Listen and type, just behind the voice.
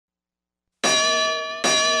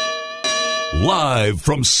Live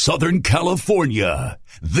from Southern California,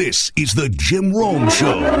 this is the Jim Rome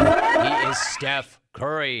Show. He is Steph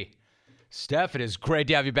Curry. Steph, it is great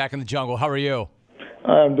to have you back in the jungle. How are you?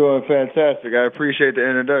 I'm doing fantastic. I appreciate the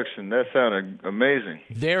introduction. That sounded amazing.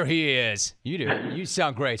 There he is. You do. You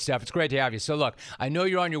sound great, Steph. It's great to have you. So, look, I know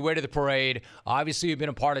you're on your way to the parade. Obviously, you've been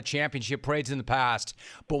a part of championship parades in the past.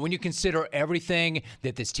 But when you consider everything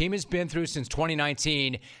that this team has been through since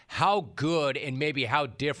 2019, how good and maybe how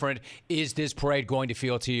different is this parade going to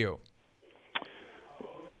feel to you?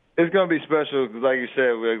 It's going to be special because, like you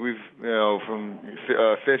said, we've, from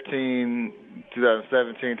 2017,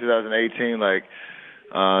 2018,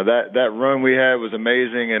 that run we had was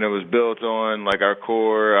amazing, and it was built on our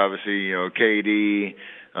core. Obviously, KD,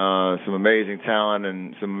 some amazing talent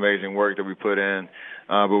and some amazing work that we put in.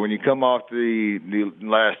 But when you come off the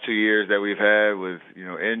last 2 years that we've had with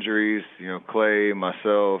injuries, Clay,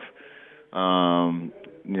 myself, adding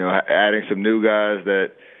some new guys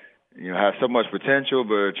that have so much potential,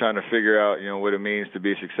 but are trying to figure out what it means to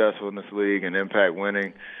be successful in this league and impact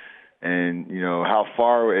winning, and how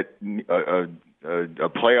far a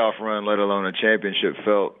playoff run, let alone a championship,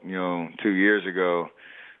 felt 2 years ago.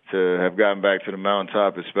 To have gotten back to the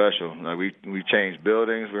mountaintop is special. We changed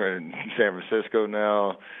buildings. We're in San Francisco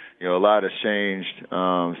now. A lot has changed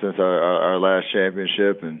since our last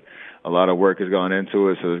championship, and a lot of work has gone into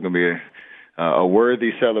it. So there's going to be a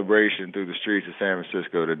worthy celebration through the streets of San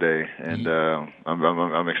Francisco today, and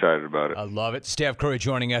I'm excited about it. I love it. Steph Curry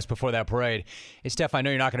joining us before that parade. Hey, Steph, I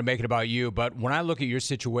know you're not going to make it about you, but when I look at your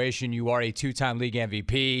situation, you are a two-time league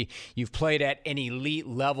MVP. You've played at an elite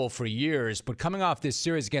level for years, but coming off this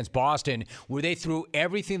series against Boston, where they threw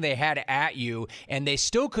everything they had at you and they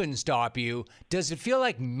still couldn't stop you, does it feel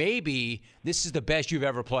like maybe this is the best you've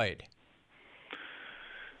ever played?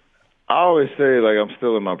 I always say I'm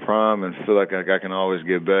still in my prime and feel like I can always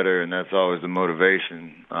get better, and that's always the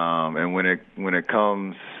motivation. And when it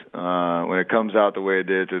comes out the way it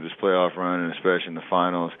did through this playoff run, and especially in the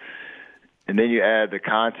finals, and then you add the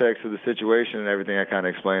context of the situation and everything I kind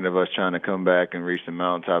of explained of us trying to come back and reach the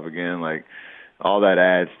mountaintop again, all that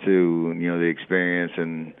adds to the experience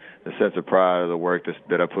and the sense of pride of the work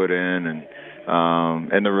that I put in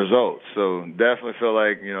and the results. So definitely feel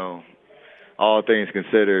like all things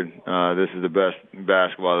considered, this is the best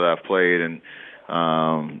basketball that I've played, and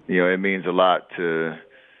it means a lot to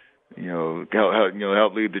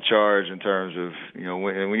help lead the charge in terms of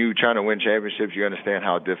when you're trying to win championships, you understand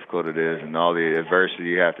how difficult it is and all the adversity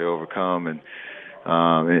you have to overcome. And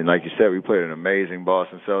like you said, we played an amazing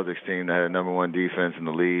Boston Celtics team that had a number one defense in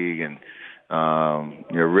the league, and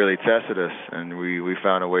really tested us, and we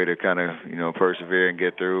found a way to kind of persevere and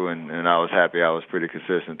get through, and I was happy I was pretty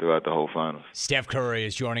consistent throughout the whole finals. Steph Curry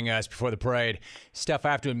is joining us before the parade. Steph,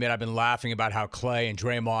 I have to admit, I've been laughing about how Clay and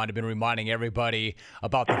Draymond have been reminding everybody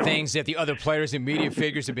about the things that the other players and media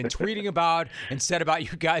figures have been tweeting about and said about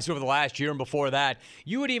you guys over the last year and before that.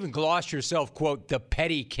 You had even glossed yourself, quote, the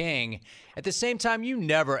petty king. At the same time, you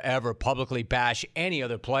never, ever publicly bash any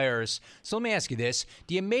other players. So let me ask you this.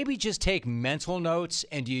 Do you maybe just take mental notes,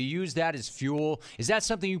 and do you use that as fuel? Is that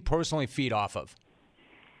something you personally feed off of?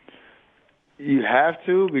 You have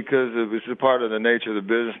to, because it's a part of the nature of the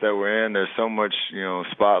business that we're in. There's so much,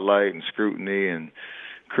 spotlight and scrutiny and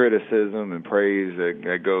criticism and praise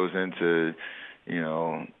that goes into,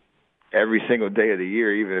 every single day of the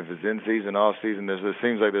year, even if it's in season, off season. It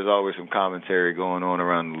seems like there's always some commentary going on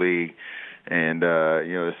around the league, and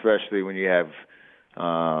especially when you have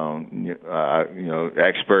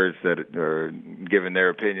experts that are giving their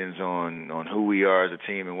opinions on who we are as a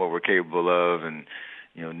team and what we're capable of, and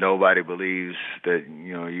nobody believes that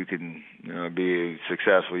you can be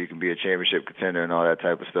successful, you can be a championship contender, and all that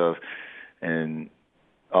type of stuff, and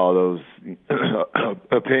all those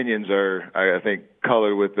opinions are, I think,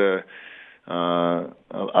 colored with a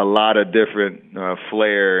lot of different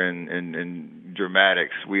flair and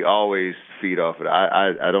dramatics. We always feed off it.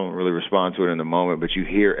 I don't really respond to it in the moment, but you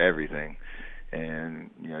hear everything, and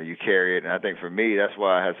you carry it. And I think for me, that's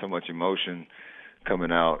why I had so much emotion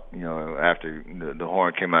coming out, after the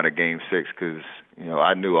horn came out of Game 6, because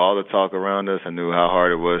I knew all the talk around us. I knew how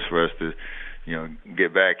hard it was for us to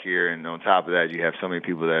get back here, and on top of that, you have so many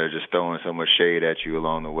people that are just throwing so much shade at you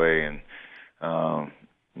along the way, and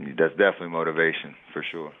that's definitely motivation for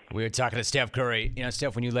sure. We were talking to Steph Curry.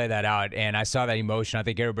 Steph, when you lay that out, and I saw that emotion, I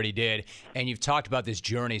think everybody did, and you've talked about this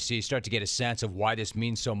journey, so you start to get a sense of why this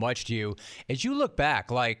means so much to you. As you look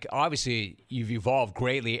back, obviously you've evolved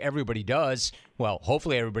greatly. Everybody does. Well,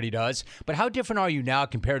 hopefully everybody does. But how different are you now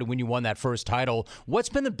compared to when you won that first title? What's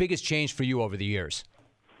been the biggest change for you over the years?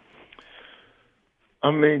 I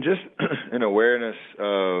mean, just an awareness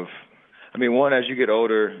of I mean, one, as you get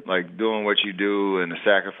older, like doing what you do and the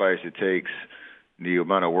sacrifice it takes, the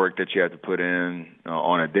amount of work that you have to put in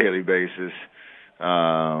on a daily basis,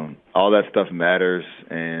 all that stuff matters,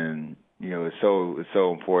 and it's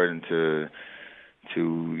so important to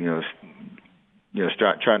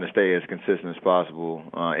trying to stay as consistent as possible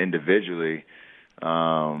individually.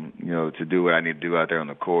 To do what I need to do out there on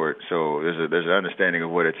the court. So there's an understanding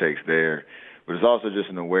of what it takes there, but it's also just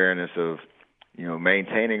an awareness of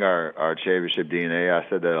maintaining our championship DNA. I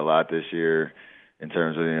said that a lot this year in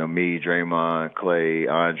terms of me, Draymond, Clay,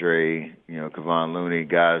 Andre, Kevon Looney,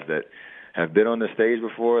 guys that have been on the stage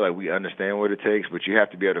before. Like, we understand what it takes, but you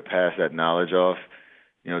have to be able to pass that knowledge off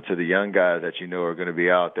to the young guys that are going to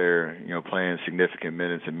be out there, playing significant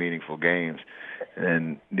minutes in meaningful games.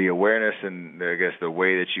 And the awareness and, I guess, the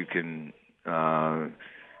way that you can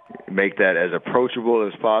make that as approachable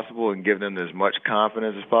as possible and give them as much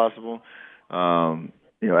confidence as possible,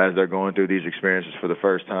 as they're going through these experiences for the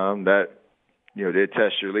first time, that, it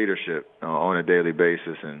tests your leadership on a daily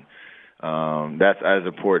basis. And that's as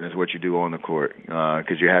important as what you do on the court,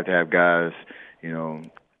 because you have to have guys,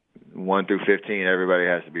 1 through 15, everybody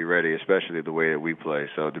has to be ready, especially the way that we play.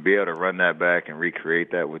 So to be able to run that back and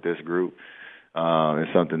recreate that with this group is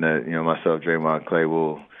something that myself, Draymond, Clay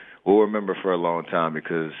will remember for a long time,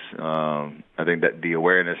 because I think that the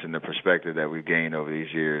awareness and the perspective that we've gained over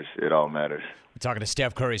these years, it all matters. We're talking to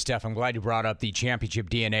Steph Curry. Steph, I'm glad you brought up the championship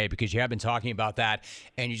DNA, because you have been talking about that,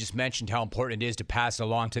 and you just mentioned how important it is to pass it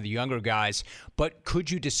along to the younger guys. But could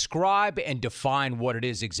you describe and define what it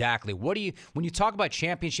is exactly? When you talk about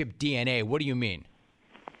championship DNA, what do you mean?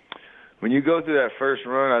 When you go through that first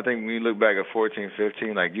run, I think when you look back at 14,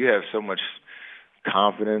 15, like, you have so much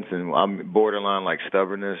confidence, and I'm borderline like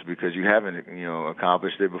stubbornness, because you haven't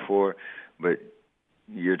accomplished it before, but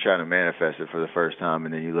you're trying to manifest it for the first time,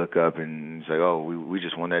 and then you look up and say, oh, we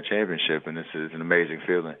just won that championship, and this is an amazing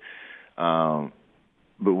feeling.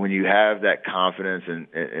 But when you have that confidence and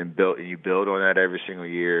you build on that every single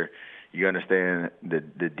year, you understand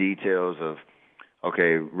the details of,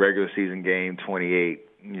 okay, regular season game 28,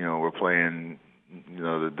 we're playing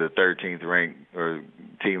the 13th ranked or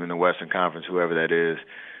team in the Western Conference, whoever that is.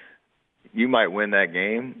 You might win that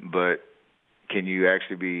game, but can you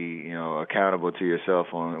actually be accountable to yourself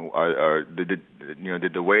on, or did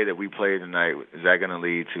the way that we played tonight, is that going to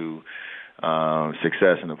lead to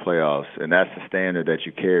success in the playoffs? And that's the standard that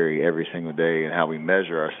you carry every single day and how we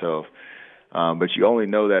measure ourselves. But you only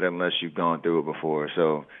know that unless you've gone through it before.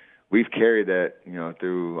 So we've carried that,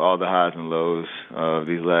 through all the highs and lows of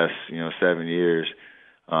these last, 7 years.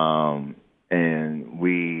 And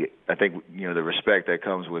I think, the respect that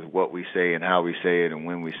comes with what we say and how we say it and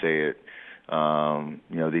when we say it,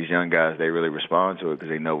 these young guys, they really respond to it because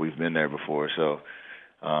they know we've been there before. So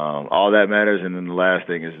all that matters. And then the last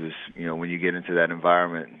thing is this, when you get into that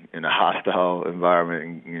environment, in a hostile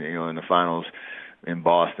environment, in the finals in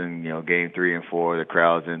Boston, game 3 and 4, the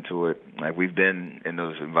crowd's into it. Like, we've been in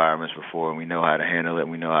those environments before, and we know how to handle it,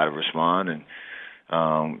 and we know how to respond. And,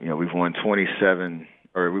 we've won 27,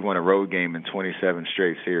 or we won a road game in 27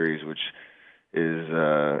 straight series, which is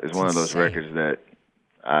one of those records that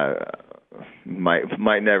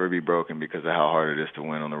might never be broken because of how hard it is to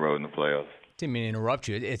win on the road in the playoffs. Didn't mean to interrupt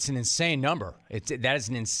you. It's an insane number. That is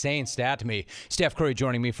an insane stat to me. Steph Curry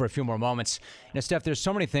joining me for a few more moments. Now, Steph, there's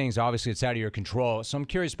so many things, obviously, it's out of your control. So I'm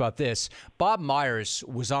curious about this. Bob Myers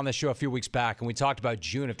was on the show a few weeks back, and we talked about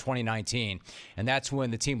June of 2019. And that's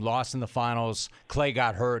when the team lost in the finals. Clay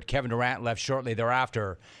got hurt. Kevin Durant left shortly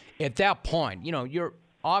thereafter. At that point, you're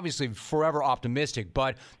obviously forever optimistic,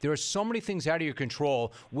 but there are so many things out of your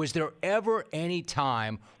control. Was there ever any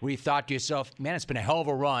time where you thought to yourself, man, it's been a hell of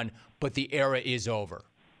a run, but the era is over?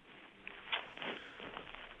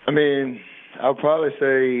 I mean, I'll probably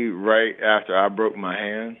say right after I broke my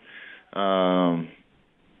hand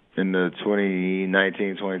in the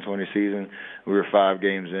 2019-2020 season. We were 5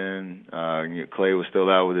 games in. Clay was still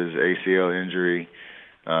out with his ACL injury.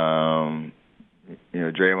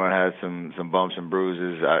 Draymond had some bumps and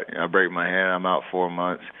bruises. I break my hand. I'm out 4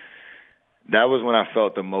 months. That was when I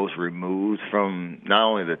felt the most removed from not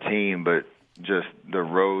only the team, but just the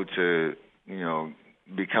road to,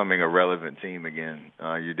 becoming a relevant team again.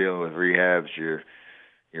 You're dealing with rehabs. Your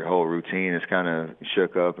whole routine is kind of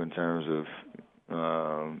shook up in terms of,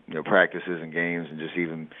 practices and games, and just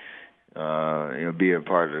even, being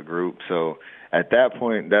part of the group. So at that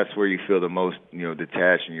point, that's where you feel the most,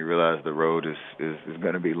 detached, and you realize the road is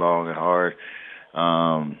going to be long and hard.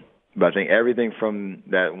 But I think everything from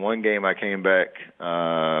that one game I came back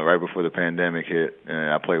right before the pandemic hit,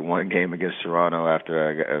 and I played one game against Toronto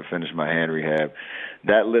after I finished my hand rehab.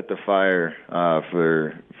 That lit the fire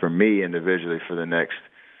for me individually for the next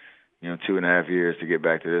 2.5 years to get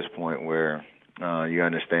back to this point where you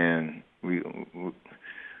understand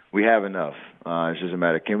we have enough. It's just a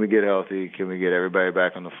matter, can we get healthy? Can we get everybody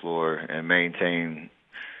back on the floor and maintain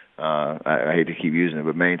I hate to keep using it,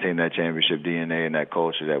 but maintain that championship DNA and that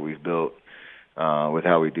culture that we've built with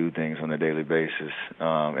how we do things on a daily basis.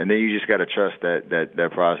 And then you just got to trust that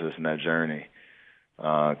process and that journey.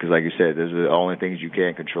 Because like you said, those are the only things you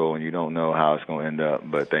can't control, and you don't know how it's going to end up.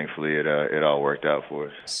 But thankfully, it all worked out for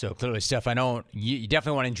us. So clearly, Steph, I know you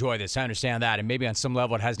definitely want to enjoy this. I understand that, and maybe on some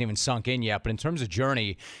level it hasn't even sunk in yet. But in terms of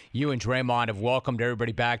journey, you and Draymond have welcomed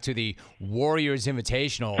everybody back to the Warriors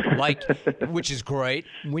Invitational, which is great.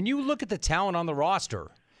 When you look at the talent on the roster,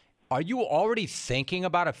 are you already thinking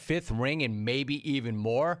about a fifth ring and maybe even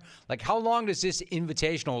more? Like, how long does this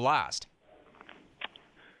Invitational last?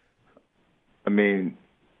 I mean,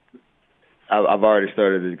 I've already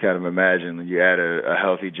started to kind of imagine when you add a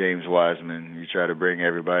healthy James Wiseman, you try to bring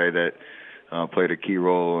everybody that played a key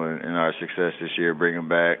role in our success this year, bring them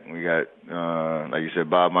back. We got, like you said,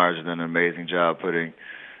 Bob Myers has done an amazing job putting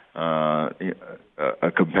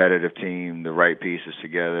a competitive team, the right pieces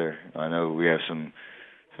together. I know we have some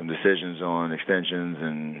decisions on extensions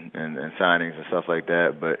and signings and stuff like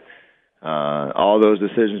that, but all those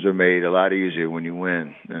decisions are made a lot easier when you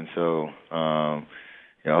win. And so,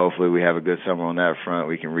 hopefully we have a good summer on that front.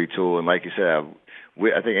 We can retool. And like you said,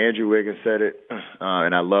 I think Andrew Wiggins said it,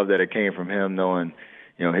 and I love that it came from him knowing,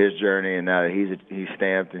 his journey, and now that he's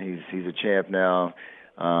stamped and he's a champ now.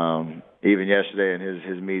 Even yesterday in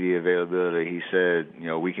his media availability, he said,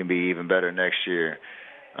 we can be even better next year.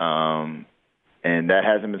 And that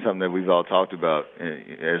hasn't been something that we've all talked about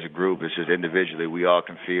as a group. It's just individually we all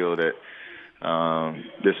can feel that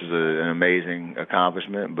this is an amazing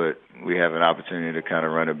accomplishment, but we have an opportunity to kind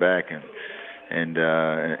of run it back and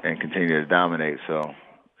continue to dominate. So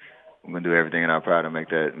we're going to do everything in our power to make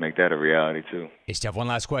that a reality too. Hey, Steph, one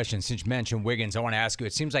last question. Since you mentioned Wiggins, I want to ask you,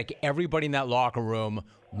 it seems like everybody in that locker room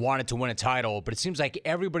wanted to win a title, but it seems like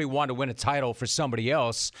everybody wanted to win a title for somebody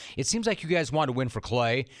else. It seems like you guys wanted to win for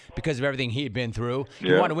Klay because of everything he had been through.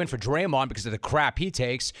 You wanted to win for Draymond because of the crap he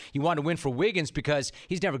takes. You wanted to win for Wiggins because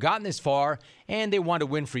he's never gotten this far, and they wanted to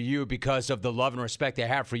win for you because of the love and respect they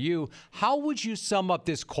have for you. How would you sum up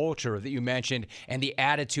this culture that you mentioned and the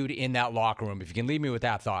attitude in that locker room? If you can leave me with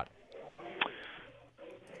that thought.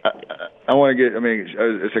 I want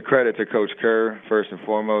to it's a credit to Coach Kerr, first and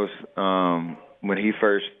foremost. When he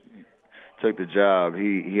first took the job,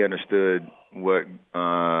 he understood what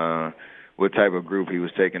type of group he was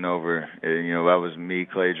taking over. And, that was me,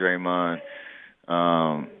 Klay, Draymond,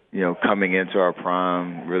 coming into our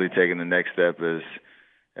prime, really taking the next step as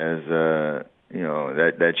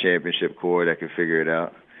that championship core that could figure it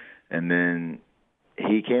out. And then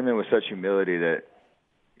he came in with such humility that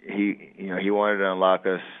he wanted to unlock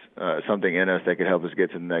us something in us that could help us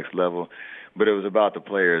get to the next level. But it was about the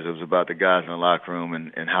players. It was about the guys in the locker room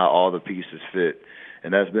and how all the pieces fit.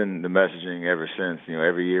 And that's been the messaging ever since.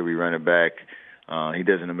 Every year we run it back. He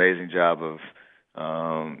does an amazing job of,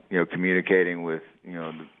 communicating with,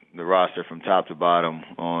 the roster from top to bottom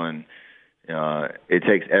on it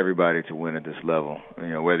takes everybody to win at this level.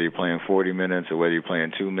 Whether you're playing 40 minutes or whether you're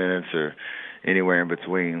playing 2 minutes or anywhere in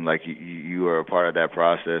between, like you are a part of that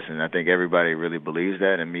process. And I think everybody really believes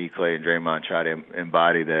that. And me, Klay, and Draymond try to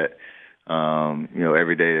embody that.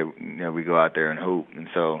 Every day that we go out there and hoop. And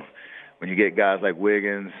so when you get guys like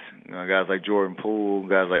Wiggins, guys like Jordan Poole,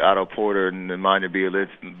 guys like Otto Porter and Nemanja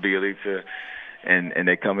Bjelica, and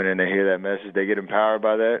they come in and they hear that message, they get empowered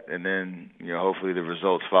by that, and then hopefully the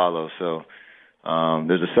results follow. So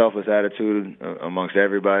there's a selfless attitude amongst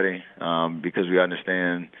everybody because we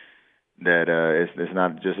understand that it's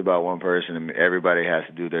not just about one person. I mean, everybody has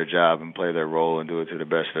to do their job and play their role and do it to the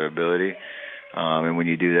best of their ability. And when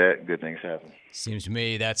you do that, good things happen. Seems to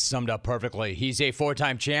me that's summed up perfectly. He's a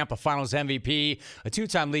 4-time champ, a Finals MVP, a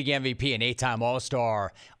 2-time league MVP, an 8-time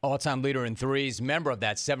All-Star, all-time leader in threes, member of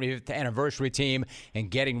that 75th anniversary team, and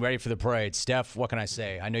getting ready for the parade. Steph, what can I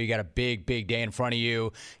say? I know you got a big, big day in front of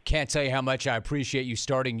you. Can't tell you how much I appreciate you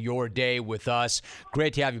starting your day with us.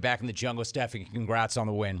 Great to have you back in the jungle, Steph, and congrats on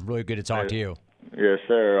the win. Really good to talk to you. Yes,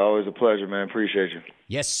 sir. Always a pleasure, man. Appreciate you.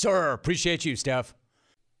 Yes, sir. Appreciate you, Steph.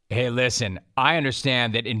 Hey, listen, I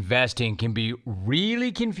understand that investing can be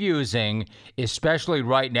really confusing, especially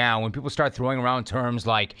right now when people start throwing around terms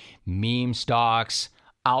like meme stocks,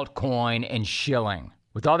 altcoin, and shilling.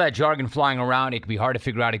 With all that jargon flying around, it can be hard to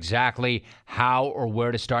figure out exactly how or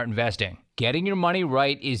where to start investing. Getting your money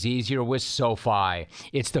right is easier with SoFi.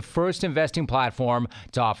 It's the first investing platform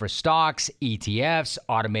to offer stocks, ETFs,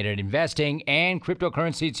 automated investing, and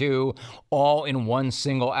cryptocurrency too, all in one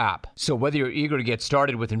single app. So whether you're eager to get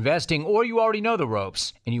started with investing or you already know the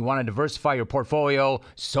ropes and you want to diversify your portfolio,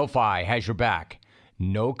 SoFi has your back.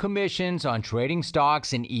 No commissions on trading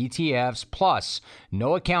stocks and ETFs, plus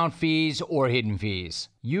no account fees or hidden fees.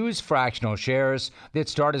 Use fractional shares that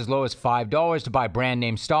start as low as $5 to buy brand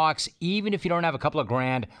name stocks, even if you don't have a couple of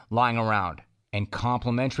grand lying around. And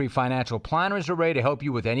complimentary financial planners are ready to help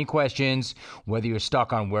you with any questions, whether you're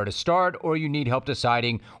stuck on where to start or you need help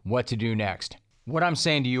deciding what to do next. What I'm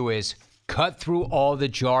saying to you is, cut through all the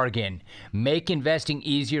jargon. Make investing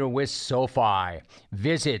easier with SoFi.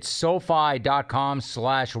 Visit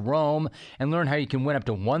SoFi.com/Rome and learn how you can win up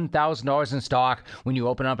to $1,000 in stock when you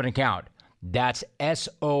open up an account. That's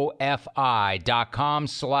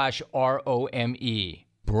SoFi.com/ROME.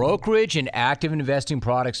 Brokerage and active investing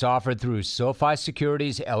products offered through SoFi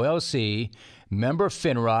Securities, LLC, member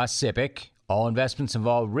FINRA, SIPC. All investments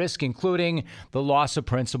involve risk, including the loss of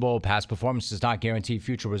principal. Past performance does not guarantee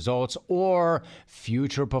future results or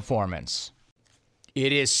future performance.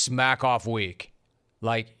 It is smack off week.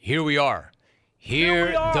 Like, here we are. Here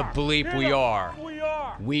the bleep we are.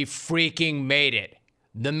 We freaking made it.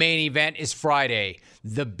 The main event is Friday.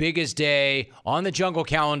 The biggest day on the Jungle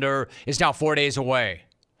calendar is now 4 days away.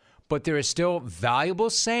 But there is still valuable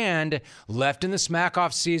sand left in the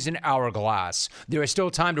smack-off season hourglass. There is still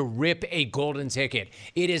time to rip a golden ticket.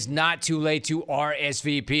 It is not too late to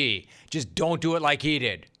RSVP. Just don't do it like he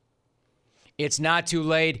did. It's not too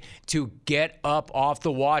late to get up off the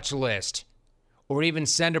watch list or even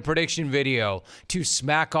send a prediction video to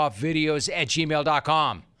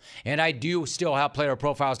smackoffvideos@gmail.com. And I do still have player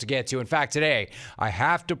profiles to get to. In fact, today, I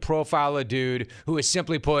have to profile a dude who is,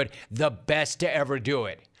 simply put, the best to ever do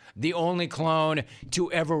it. The only clone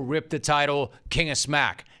to ever rip the title King of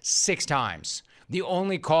Smack 6 times. The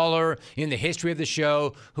only caller in the history of the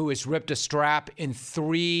show who has ripped a strap in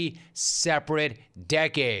 3 separate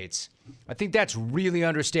decades. I think that's really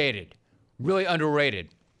understated, really underrated.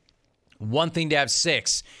 One thing to have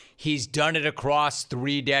 6. He's done it across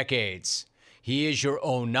 3 decades. He is your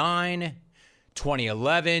 09,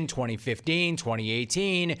 2011, 2015,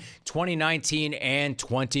 2018, 2019, and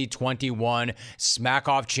 2021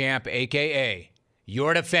 Smack-Off champ, a.k.a.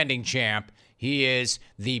 your defending champ. He is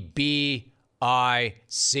the BIC,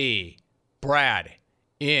 Brad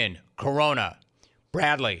in Corona.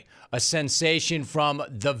 Bradley, a sensation from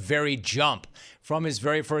the very jump, from his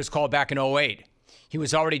very first call back in 08. He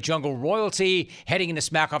was already Jungle royalty heading into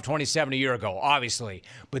Smack-Off 27 a year ago, obviously.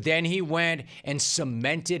 But then he went and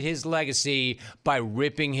cemented his legacy by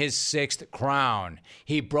ripping his 6th crown.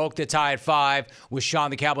 He broke the tie at 5 with Sean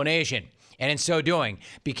the Cowboy Nation, and in so doing,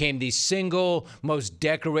 became the single most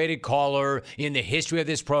decorated caller in the history of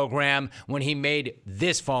this program when he made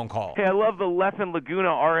this phone call. Hey, I love the Lef and Laguna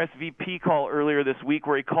RSVP call earlier this week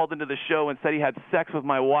where he called into the show and said he had sex with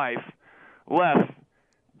my wife. Lef,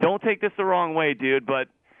 don't take this the wrong way, dude, but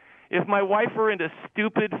if my wife were into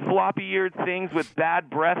stupid, floppy-eared things with bad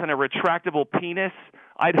breath and a retractable penis,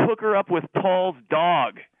 I'd hook her up with Paul's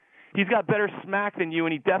dog. He's got better smack than you,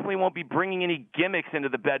 and he definitely won't be bringing any gimmicks into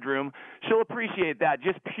the bedroom. She'll appreciate that.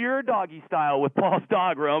 Just pure doggy style with Paul's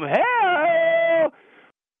dog, Rome. Hey!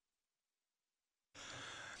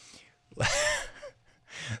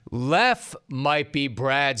 Lef might be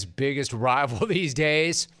Brad's biggest rival these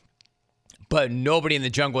days, but nobody in the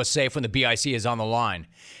jungle is safe when the BIC is on the line.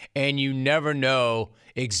 And you never know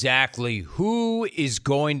exactly who is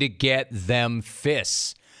going to get them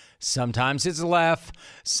fists. Sometimes it's Lef,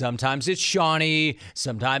 sometimes it's Shawnee,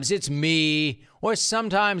 sometimes it's me, or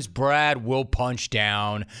sometimes Brad will punch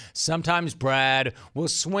down. Sometimes Brad will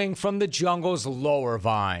swing from the jungle's lower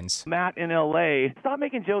vines. Matt in L.A., stop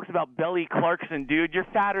making jokes about Belly Clarkson, dude. You're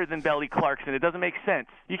fatter than Belly Clarkson. It doesn't make sense.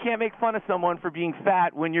 You can't make fun of someone for being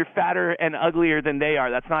fat when you're fatter and uglier than they are.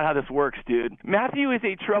 That's not how this works, dude. Matthew is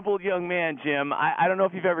a troubled young man, Jim. I don't know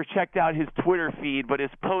if you've ever checked out his Twitter feed, but his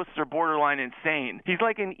posts are borderline insane. He's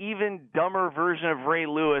like an even dumber version of Ray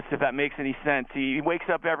Lewis, if that makes any sense. He wakes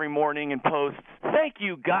up every morning and posts, "Thank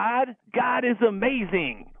you, God. God is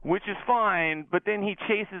amazing," which is fine, but then he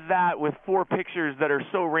chases that with 4 pictures that are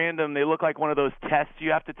so random they look like one of those tests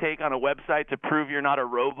you have to take on a website to prove you're not a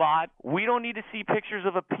robot. We don't need to see pictures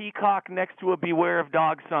of a peacock next to a beware of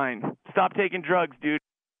dog sign. Stop taking drugs, dude.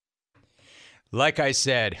 Like I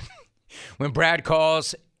said, when Brad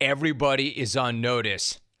calls, everybody is on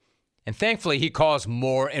notice. And thankfully, he calls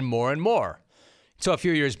more and more and more. So a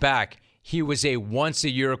few years back, he was a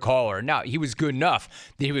once-a-year caller. Now, he was good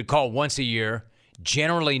enough that he would call once a year,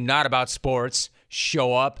 generally not about sports,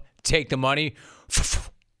 show up, take the money,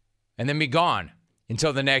 and then be gone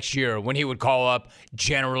until the next year when he would call up,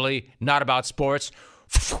 generally not about sports,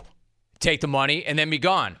 take the money, and then be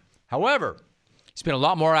gone. However, he's been a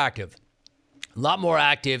lot more active. A lot more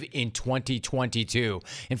active in 2022.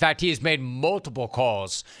 In fact, he has made multiple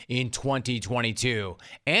calls in 2022.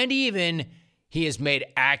 And even he has made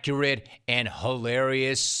accurate and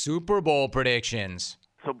hilarious Super Bowl predictions.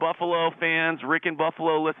 So Buffalo fans, Rick in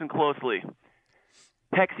Buffalo, listen closely.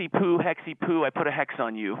 Hexy poo, I put a hex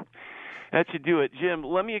on you. That should do it. Jim,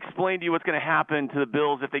 let me explain to you what's going to happen to the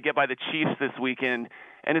Bills if they get by the Chiefs this weekend.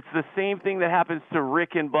 And it's the same thing that happens to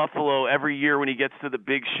Rick in Buffalo every year when he gets to the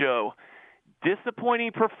big show.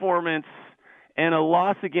 Disappointing performance and a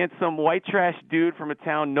loss against some white trash dude from a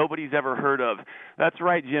town nobody's ever heard of. That's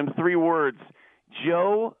right, Jim. 3 words.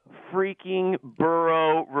 Joe freaking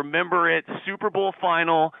Burrow. Remember it. Super Bowl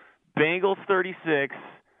final. Bengals 36.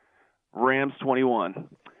 Rams 21.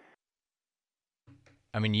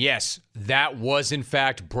 I mean, yes, that was in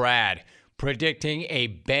fact Brad predicting a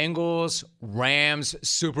Bengals-Rams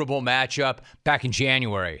Super Bowl matchup back in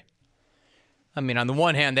January. I mean, on the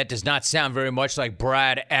one hand, that does not sound very much like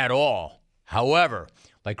Brad at all. However,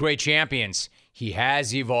 like great champions, he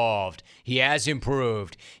has evolved. He has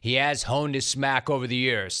improved. He has honed his smack over the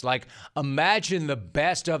years. Like, imagine the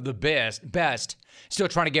best of the best still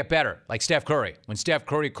trying to get better, like Steph Curry. When Steph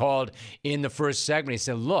Curry called in the first segment, he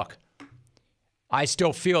said, look, I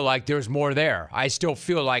still feel like there's more there. I still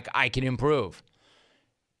feel like I can improve.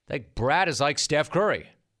 Like, Brad is like Steph Curry,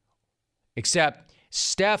 except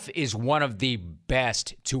Steph is one of the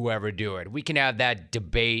best to ever do it. We can have that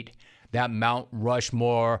debate, that Mount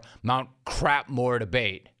Rushmore, Mount Crapmore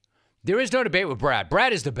debate. There is no debate with Brad.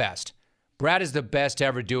 Brad is the best. Brad is the best to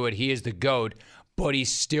ever do it. He is the GOAT, but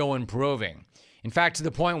he's still improving. In fact, to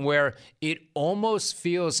the point where it almost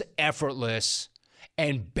feels effortless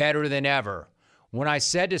and better than ever. When I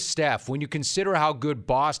said to Steph, when you consider how good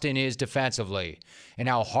Boston is defensively and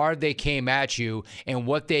how hard they came at you and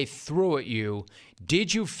what they threw at you,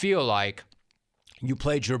 did you feel like you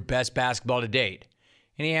played your best basketball to date?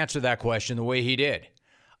 And he answered that question the way he did.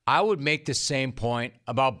 I would make the same point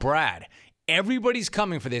about Brad. Everybody's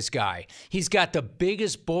coming for this guy. He's got the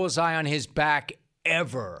biggest bullseye on his back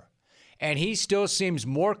ever. And he still seems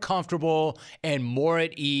more comfortable and more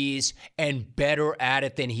at ease and better at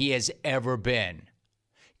it than he has ever been.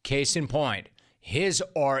 Case in point, his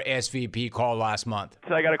RSVP call last month.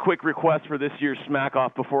 So I got a quick request for this year's Smack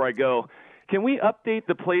Off before I go. Can we update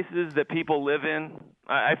the places that people live in?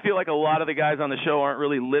 I feel like a lot of the guys on the show aren't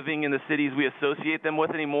really living in the cities we associate them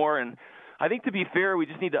with anymore. And I think to be fair, we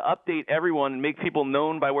just need to update everyone and make people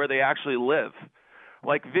known by where they actually live.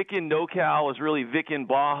 Like Vic in NoCal is really Vic in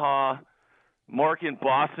Baja. Mark in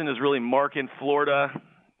Boston is really Mark in Florida.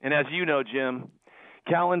 And as you know, Jim,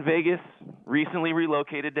 Cal in Vegas recently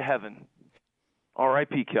relocated to heaven.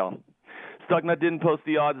 R.I.P. Cal. Stucknut didn't post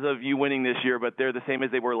the odds of you winning this year, but they're the same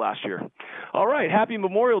as they were last year. All right, happy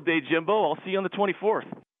Memorial Day, Jimbo. I'll see you on the 24th.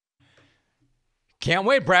 Can't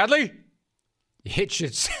wait, Bradley. It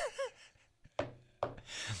should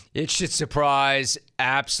surprise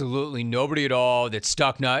absolutely nobody at all that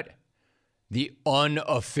Stucknut, the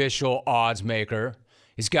unofficial odds maker,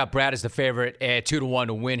 has got Brad as the favorite at 2-1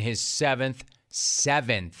 to win his seventh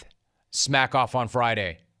Smack Off on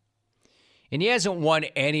Friday. And he hasn't won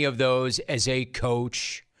any of those as a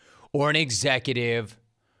coach or an executive.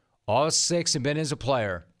 All 6 have been as a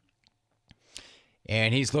player.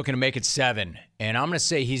 And he's looking to make it 7. And I'm going to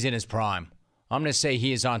say he's in his prime. I'm going to say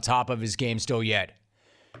he is on top of his game still yet.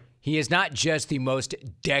 He is not just the most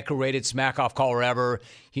decorated Smack-Off caller ever.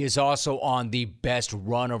 He is also on the best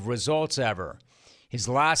run of results ever. His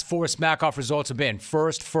last 4 Smack-Off results have been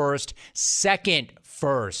first, second,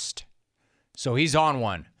 first. So he's on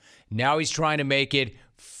one. Now he's trying to make it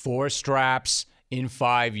 4 straps in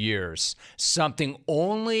 5 years. Something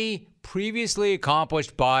only previously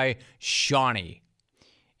accomplished by Shawnee.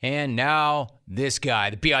 And now this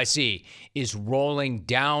guy, the BIC, is rolling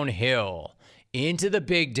downhill into the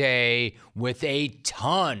big day with a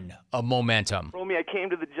ton of momentum. Romy, I came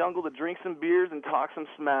to the jungle to drink some beers and talk some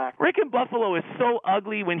smack. Rick in Buffalo is so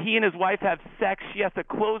ugly when he and his wife have sex, she has to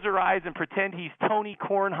close her eyes and pretend he's Tony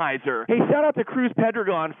Kornheiser. Hey, shout out to Cruz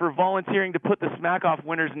Pedregon for volunteering to put the Smack Off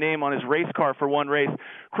winner's name on his race car for one race.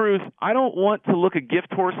 Cruz, I don't want to look a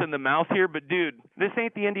gift horse in the mouth here, but dude, this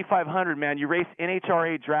ain't the Indy 500, man. You race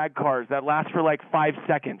NHRA drag cars that last for like 5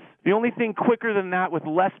 seconds. The only thing quicker than that with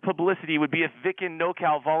less publicity would be if Vic in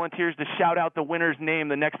NoCal volunteers to shout out the winner's name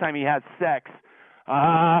the next time he has sex.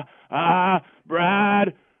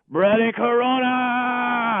 Brad and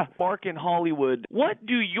Corona! Mark in Hollywood, what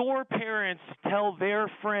do your parents tell their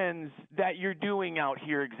friends that you're doing out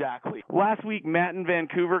here exactly? Last week, Matt in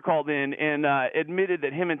Vancouver called in and admitted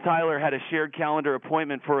that him and Tyler had a shared calendar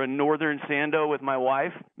appointment for a northern Sando with my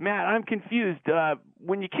wife. Matt, I'm confused.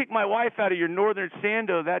 When you kick my wife out of your northern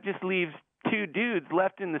Sando, that just leaves 2 dudes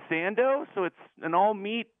left in the Sando? So it's an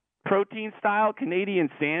all-meat, protein-style Canadian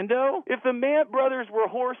Sando? If the Mant brothers were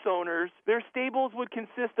horse owners, their stables would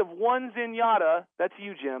consist of 1 Zenyatta, that's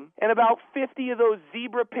you, Jim, and about 50 of those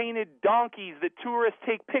zebra-painted donkeys that tourists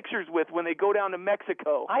take pictures with when they go down to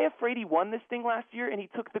Mexico. I afraid he won this thing last year and he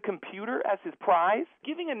took the computer as his prize?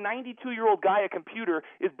 Giving a 92-year-old guy a computer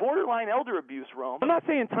is borderline elder abuse, Rome. I'm not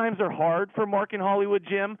saying times are hard for Mark in Hollywood,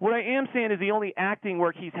 Jim. What I am saying is the only acting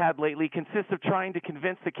work he's had lately consists of trying to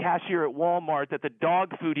convince the cashier at Walmart that the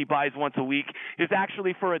dog food he buys once a week is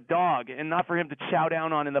actually for a dog and not for him to chow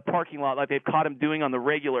down on in the parking lot like they've caught him doing on the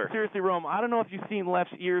regular. Seriously, Rome, I don't know if you've seen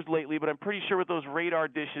Left's ears lately, but I'm pretty sure with those radar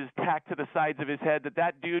dishes tacked to the sides of his head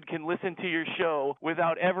that dude can listen to your show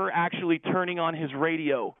without ever actually turning on his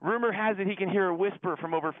radio. Rumor has it he can hear a whisper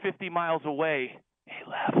from over 50 miles away. Hey,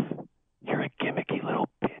 Left, you're a gimmicky little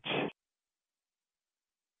bitch.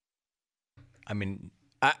 I mean,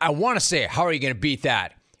 I want to say, how are you going to beat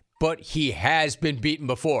that? But he has been beaten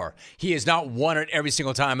before. He has not won it every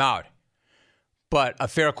single time out. But a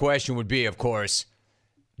fair question would be, of course,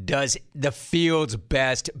 does the field's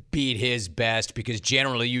best beat his best? Because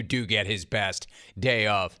generally you do get his best day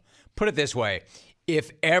of. Put it this way.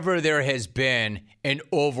 If ever there has been an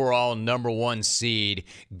overall number 1 seed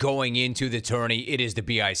going into the tourney, it is the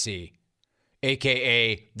BIC,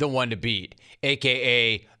 a.k.a. the one to beat,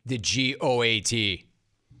 a.k.a. the GOAT.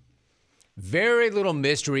 Very little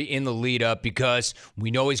mystery in the lead up because we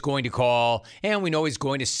know he's going to call and we know he's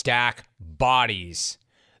going to stack bodies.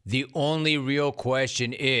 The only real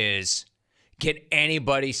question is, can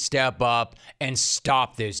anybody step up and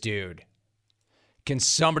stop this dude? Can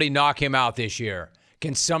somebody knock him out this year?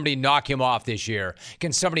 Can somebody knock him off this year?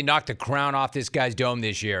 Can somebody knock the crown off this guy's dome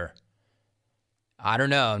this year? I don't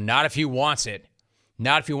know. Not if he wants it.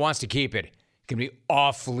 Not if he wants to keep it. It can be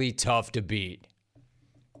awfully tough to beat.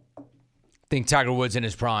 Think Tiger Woods in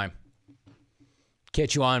his prime.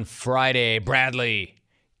 Catch you on Friday. Bradley.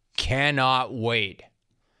 Cannot wait.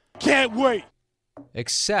 Can't wait.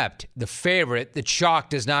 Except the favorite, the chalk,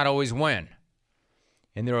 does not always win.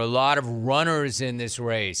 And there are a lot of runners in this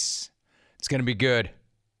race. It's going to be good.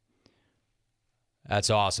 That's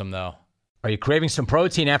awesome, though. Are you craving some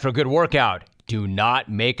protein after a good workout? Do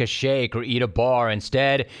not make a shake or eat a bar.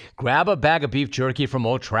 Instead, grab a bag of beef jerky from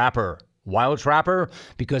Old Trapper. Why Old Trapper?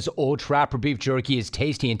 Because Old Trapper beef jerky is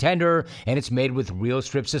tasty and tender, and it's made with real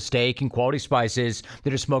strips of steak and quality spices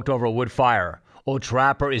that are smoked over a wood fire. Old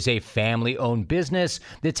Trapper is a family-owned business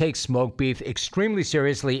that takes smoked beef extremely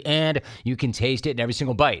seriously, and you can taste it in every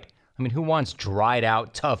single bite. I mean, who wants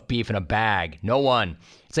dried-out, tough beef in a bag? No one.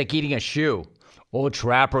 It's like eating a shoe. Old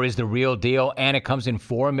Trapper is the real deal, and it comes in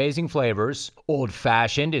 4 amazing flavors. Old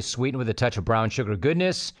Fashioned is sweetened with a touch of brown sugar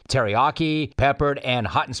goodness, teriyaki, peppered, and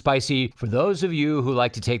hot and spicy for those of you who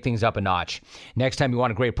like to take things up a notch. Next time you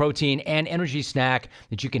want a great protein and energy snack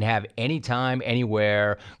that you can have anytime,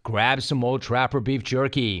 anywhere, grab some Old Trapper beef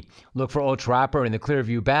jerky. Look for Old Trapper in the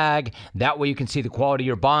Clearview bag. That way you can see the quality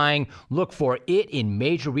you're buying. Look for it in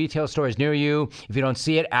major retail stores near you. If you don't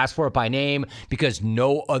see it, ask for it by name, because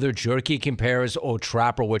no other jerky compares Old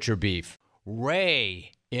Trapper with your beef.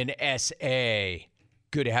 Ray in SA.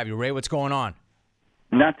 Good to have you, Ray. What's going on?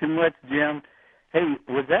 Not too much, Jim. Hey,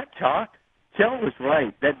 was that chalk? Joe was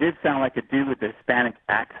right. That did sound like a dude with a Hispanic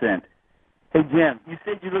accent. Hey, Jim, you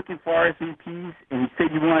said you're looking for RSVPs, and you said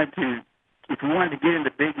you wanted to, if you wanted to get into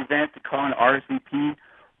big events, to call an RSVP.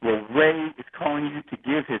 Well, Ray is calling you to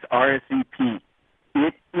give his RSVP.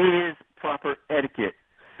 It is proper etiquette.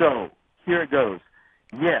 So, here it goes.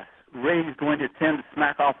 Yes, Ray is going to attend the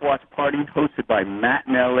Smack Off Watch party hosted by Matt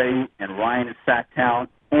in L.A. and Ryan in Sacktown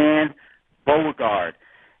and Beauregard.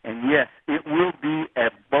 And yes, it will be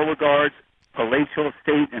at Beauregard's Palatial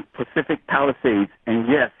Estate in Pacific Palisades. And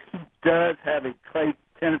yes, he does have a clay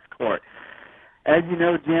tennis court. As you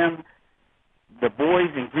know, Jim, the boys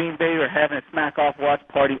in Green Bay are having a Smack Off Watch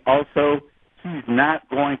party also. He's not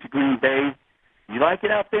going to Green Bay. You like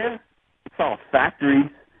it out there? It's all factories.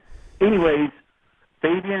 Anyways,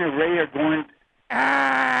 Fabian and Ray are going.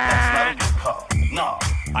 That's not a good call. No.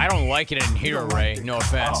 I don't like it in here, Ray. No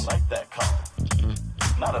offense. I don't like that call.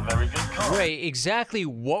 Not a very good call. Ray, exactly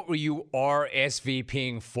what were you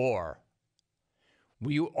RSVPing for?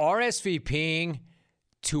 Were you RSVPing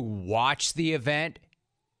to watch the event?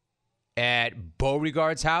 at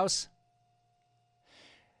Beauregard's house?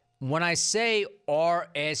 When I say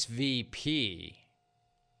RSVP,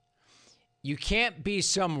 you can't be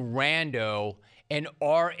some rando and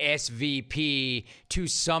RSVP to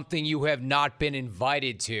something you have not been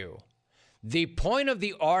invited to. The point of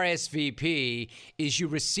the RSVP is you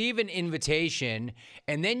receive an invitation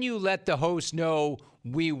and then you let the host know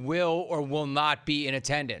we will or will not be in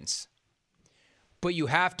attendance. But you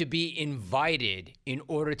have to be invited in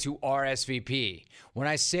order to RSVP. When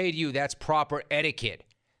I say to you that's proper etiquette,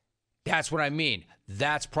 that's what I mean.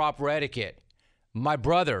 That's proper etiquette. My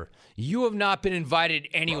brother, you have not been invited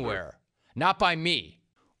anywhere. Not by me.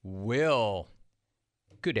 Will.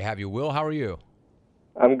 Good to have you, Will. How are you?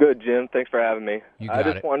 I'm good, Jim. Thanks for having me. You got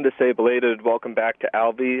I just wanted to say belated welcome back to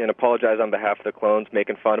Alvy and apologize on behalf of the clones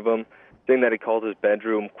making fun of him, saying that he calls his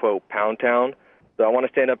bedroom, quote, Pound Town. So I want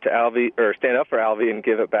to stand up for Alvy and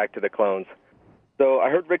give it back to the clones. So I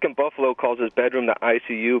heard Rick in Buffalo calls his bedroom the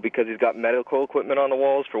ICU because he's got medical equipment on the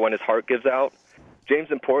walls for when his heart gives out. James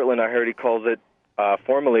in Portland, I heard he calls it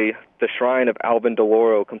formerly the Shrine of Albin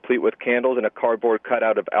DeLauro, complete with candles and a cardboard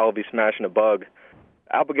cutout of Alvy smashing a bug.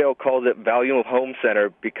 Abigail calls it Volume Home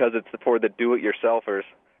Center because it's for the do-it-yourselfers.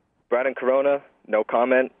 Brad and Corona, no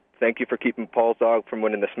comment. Thank you for keeping Paul's dog from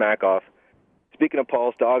winning the smack off. Speaking of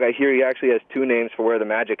Paul's dog, I hear he actually has two names for where the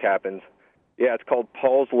magic happens. Yeah, it's called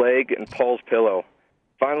Paul's Leg and Paul's Pillow.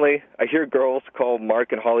 Finally, I hear girls call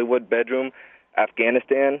Mark in Hollywood bedroom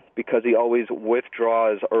Afghanistan because he always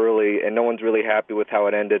withdraws early and no one's really happy with how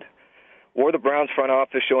it ended. Or the Browns front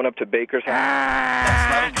office showing up to Baker's house.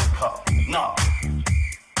 That's not a good call. No.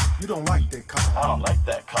 You don't like that call. I don't like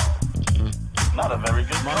that call. Not a very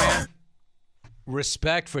good call. Man,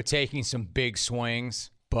 respect for taking some big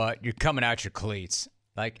swings, but you're coming out your cleats.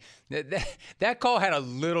 Like, that call had a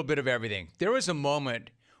little bit of everything. There was a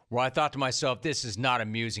moment where I thought to myself, this is not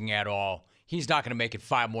amusing at all. He's not going to make it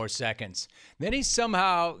 5 more seconds. Then he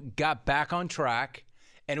somehow got back on track,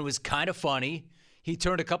 and it was kind of funny. He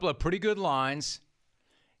turned a couple of pretty good lines,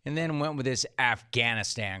 and then went with this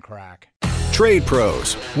Afghanistan crack. Trade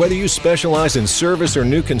pros. Whether you specialize in service or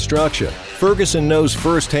new construction, Ferguson knows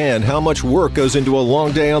firsthand how much work goes into a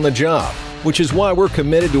long day on the job, which is why we're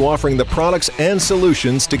committed to offering the products and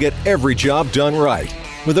solutions to get every job done right.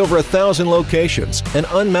 With over 1,000 locations, an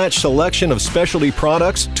unmatched selection of specialty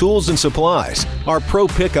products, tools, and supplies, our pro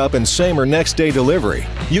pickup and same or next day delivery,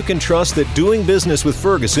 you can trust that doing business with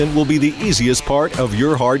Ferguson will be the easiest part of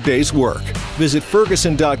your hard day's work. Visit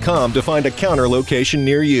Ferguson.com to find a counter location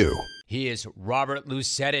near you. He is Robert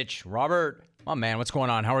Lucetich. Robert, oh man, what's going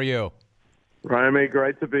on? How are you? Romy,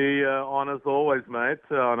 great to be on as always, mate,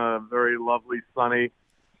 on a very lovely, sunny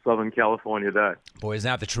Southern California day. Boy, isn't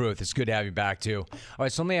that the truth? It's good to have you back, too. All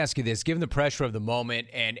right, so let me ask you this. Given the pressure of the moment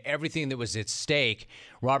and everything that was at stake,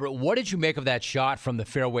 Robert, what did you make of that shot from the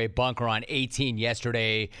fairway bunker on 18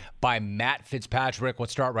 yesterday by Matt Fitzpatrick?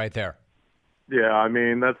 Let's start right there. Yeah, I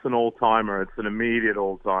mean, that's an all-timer. It's an immediate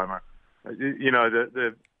all-timer. You know,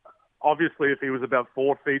 obviously, if he was about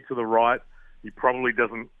 4 feet to the right, he probably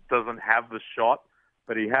doesn't have the shot,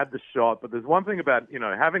 but he had the shot. But there's one thing about, you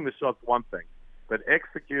know, having the shot's one thing, but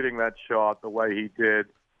executing that shot the way he did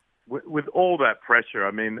with all that pressure,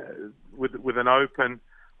 I mean, with an open,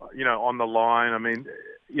 you know, on the line, I mean,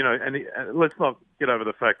 you know, and let's not get over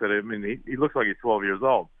the fact that, I mean, he looks like he's 12 years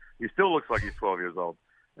old. He still looks like he's 12 years old.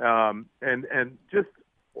 And just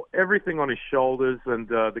everything on his shoulders, and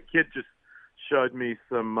the kid just showed me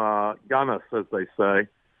some gunness, as they say,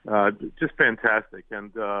 just fantastic.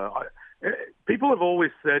 And people have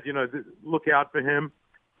always said, you know, look out for him,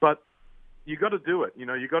 but you got to do it. You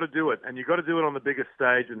know, you got to do it, and you got to do it on the biggest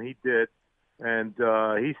stage, and he did. And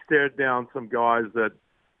he stared down some guys that,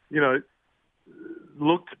 you know,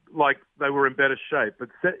 looked like they were in better shape. But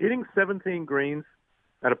hitting 17 greens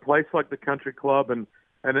at a place like the Country Club, and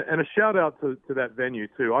a shout out to that venue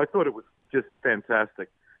too. I thought it was just fantastic.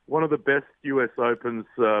 One of the best U.S. Opens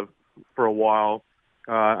for a while,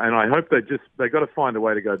 and I hope they got to find a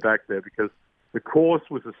way to go back there because the course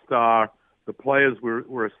was a star, the players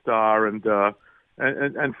were a star, and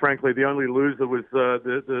frankly, the only loser was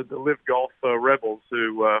the Live Golf Rebels,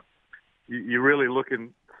 who you really look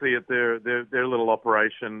and see at their little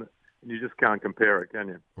operation. You just can't compare it, can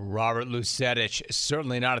you? Robert Lucetich,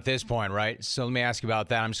 certainly not at this point, right? So let me ask you about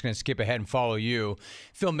that. I'm just going to skip ahead and follow you.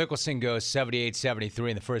 Phil Mickelson goes 78-73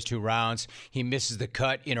 in the first 2 rounds. He misses the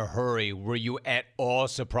cut in a hurry. Were you at all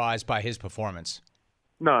surprised by his performance?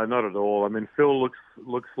 No, not at all. I mean, Phil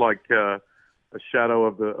looks like a shadow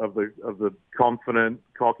of the confident,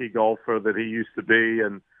 cocky golfer that he used to be,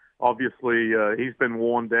 and obviously he's been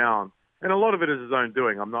worn down. And a lot of it is his own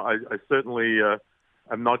doing. I certainly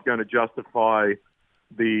am not going to justify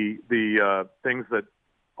the things that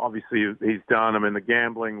obviously he's done. I mean, the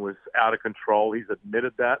gambling was out of control. He's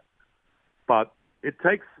admitted that. But it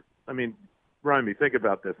takes, I mean, Romy, think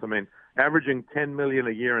about this. I mean, averaging $10 million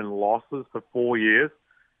a year in losses for 4 years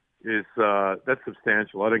is that's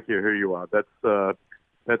substantial. I don't care who you are. That's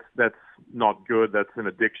not good. That's an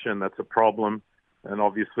addiction. That's a problem. And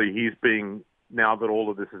obviously he's being, now that all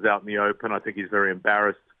of this is out in the open, I think he's very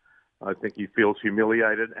embarrassed. I think he feels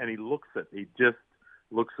humiliated, and he looks it. He just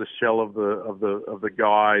looks the shell of the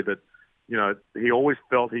guy that, you know, he always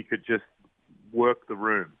felt he could just work the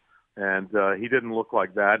room, and he didn't look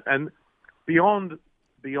like that. And beyond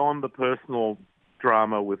the personal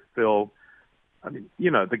drama with Phil, I mean, you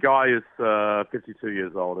know, the guy is 52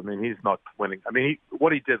 years old. I mean, he's not winning. I mean,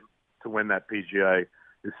 what he did to win that PGA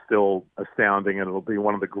is still astounding, and it'll be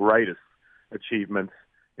one of the greatest achievements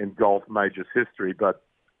in golf majors history. But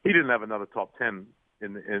he didn't have another top 10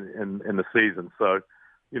 in the season. So,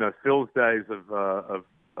 you know, Phil's days of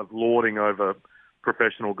lording over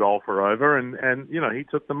professional golf are over, and you know, he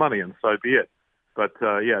took the money, and so be it. But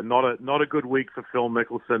yeah, not a good week for Phil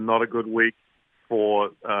Mickelson. Not a good week for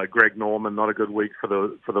Greg Norman. Not a good week for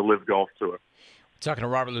the Live Golf Tour. Talking to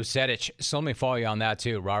Robert Lusetich, so let me follow you on that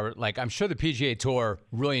too, Robert. Like, I'm sure the PGA Tour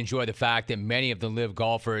really enjoyed the fact that many of the Live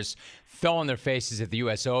golfers fell on their faces at the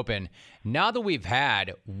U.S. Open. Now that we've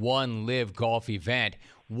had one Live golf event,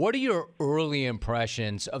 what are your early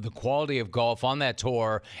impressions of the quality of golf on that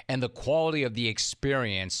tour and the quality of the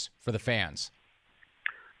experience for the fans?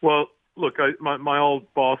 Well, look, my old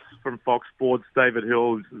boss from Fox Sports, David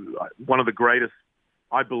Hill, is one of the greatest,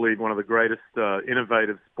 I believe, one of the greatest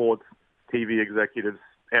innovative sports TV executives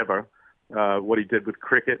ever. What he did with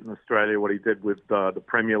cricket in Australia, what he did with the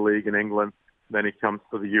Premier League in England, then he comes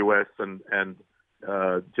to the US and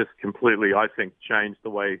just completely, I think, changed the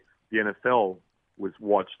way the NFL was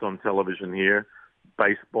watched on television here.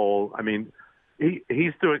 Baseball, I mean,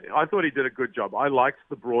 he's doing. I thought he did a good job. I liked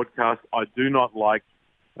the broadcast. I do not like,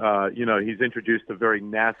 you know, he's introduced a very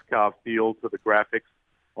NASCAR feel to the graphics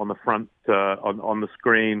on the front on the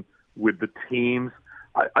screen with the teams.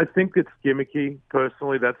 I think it's gimmicky,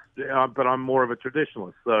 personally. But I'm more of a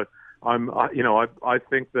traditionalist. So I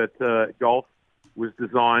think that golf was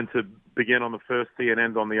designed to begin on the first tee and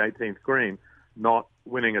end on the 18th green, not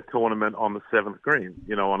winning a tournament on the 7th green,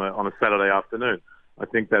 you know, on a Saturday afternoon. I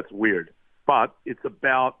think that's weird. But it's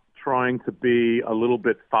about trying to be a little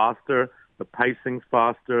bit faster. The pacing's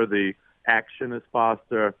faster. The action is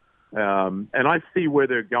faster. And I see where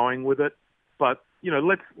they're going with it. But you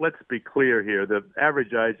know, let's be clear here. The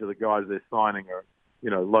average age of the guys they're signing are,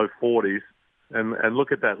 you know, low 40s, and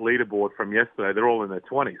look at that leaderboard from yesterday. They're all in their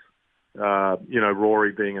 20s. You know,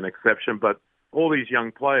 Rory being an exception, but all these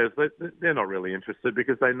young players, they're not really interested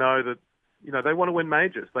because they know that, you know, they want to win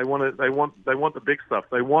majors. They want the big stuff.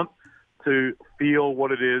 They want to feel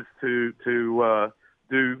what it is to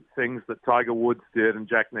do things that Tiger Woods did and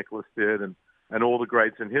Jack Nicklaus did and all the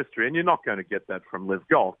greats in history. And you're not going to get that from Live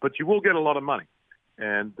Golf, but you will get a lot of money.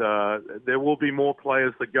 And there will be more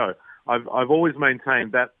players that go. I've always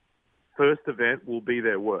maintained that first event will be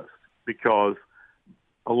their worst because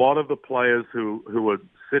a lot of the players who are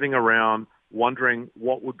sitting around wondering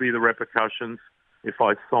what would be the repercussions if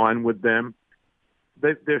I sign with them,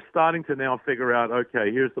 they're starting to now figure out,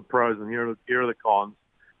 okay, here's the pros and here are the cons.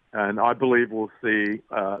 And I believe we'll see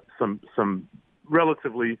some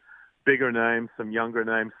relatively bigger names, some younger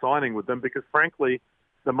names signing with them because, frankly,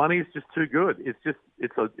 the money is just too good.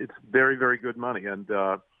 It's very, very good money, and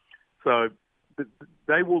so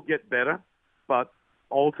they will get better. But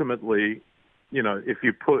ultimately, you know, if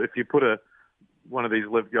you put one of these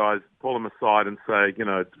Live guys, pull them aside and say, you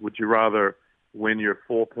know, would you rather win your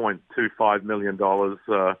 $4.25 million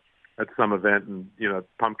at some event in, you know,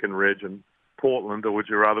 Pumpkin Ridge and Portland, or would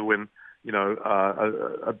you rather win, you know,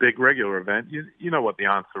 a big regular event? You know what the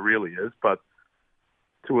answer really is, but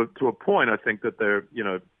to a point, I think that they're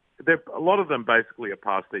a lot of them basically are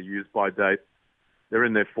past their use-by date. They're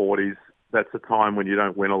in their 40s. That's a time when you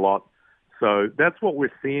don't win a lot. So that's what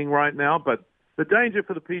we're seeing right now. But the danger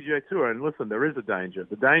for the PGA Tour, and listen, there is a danger.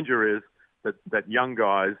 The danger is that young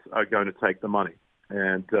guys are going to take the money,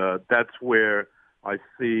 and that's where I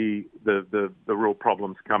see the real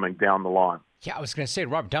problems coming down the line. Yeah, I was going to say,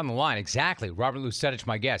 Robert, down the line, exactly. Robert Lusetich,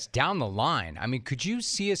 my guest, down the line. I mean, could you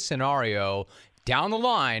see a scenario down the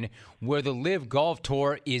line where the Live Golf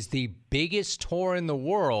Tour is the biggest tour in the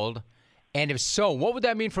world? And if so, what would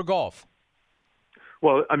that mean for golf?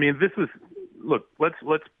 Well, I mean, look, let's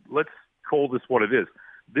call this what it is.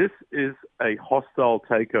 This is a hostile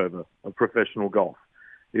takeover of professional golf.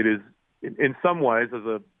 It is in some ways, as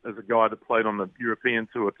a guy that played on the European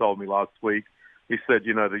Tour told me last week, he said,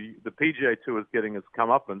 the PGA Tour is getting its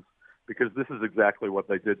comeuppance because this is exactly what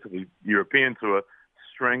they did to the European Tour,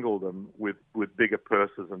 strangled them with bigger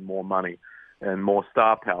purses and more money and more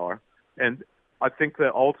star power. And I think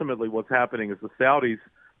that ultimately what's happening is the Saudis,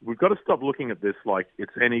 we've got to stop looking at this like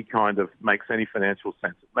it's makes any financial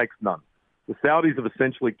sense. It makes none. The Saudis have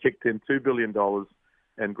essentially kicked in $2 billion,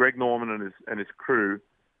 and Greg Norman and his crew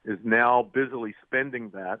is now busily spending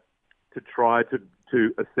that to try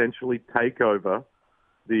to essentially take over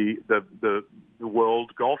the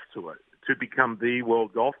World Golf Tour, to become the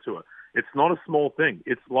World Golf Tour. It's not a small thing.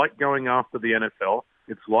 It's like going after the NFL.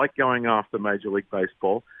 It's like going after Major League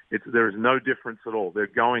Baseball. There is no difference at all. They're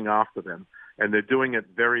going after them, and they're doing it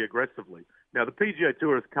very aggressively. Now, the PGA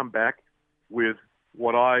Tour has come back with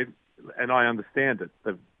I understand it.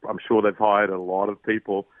 I'm sure they've hired a lot of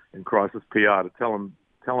people in crisis PR to tell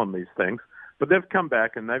them these things. But they've come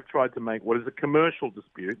back and they've tried to make what is a commercial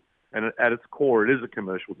dispute, and at its core it is a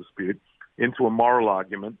commercial dispute, into a moral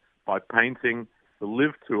argument by painting the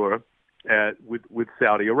LIV Tour with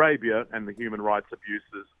Saudi Arabia and the human rights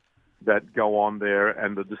abuses that go on there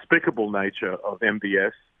and the despicable nature of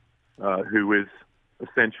MBS, who is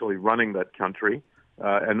essentially running that country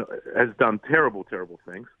and has done terrible, terrible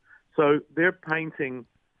things. So the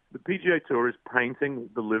PGA Tour is painting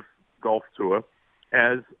the LIV Golf Tour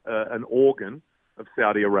as an organ of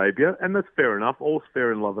Saudi Arabia, and that's fair enough. All's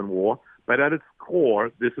fair in love and war. But at its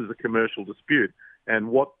core, this is a commercial dispute. And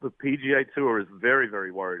what the PGA Tour is very,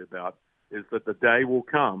 very worried about is that the day will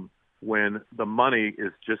come when the money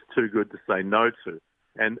is just too good to say no to.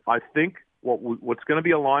 And I think what's going to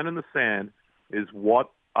be a line in the sand is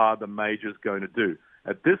what are the majors going to do.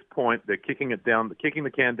 At this point, they're kicking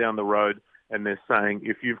the can down the road, and they're saying,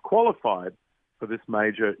 if you've qualified for this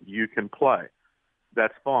major, you can play.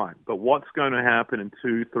 That's fine. But what's going to happen in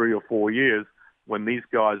 2, 3, or 4 years when these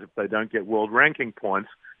guys, if they don't get world ranking points,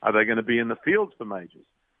 are they going to be in the fields for majors?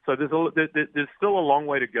 So there's still a long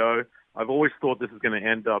way to go. I've always thought this is going to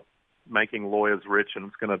end up making lawyers rich, and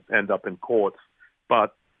it's going to end up in courts.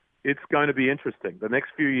 But it's going to be interesting. The next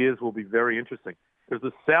few years will be very interesting because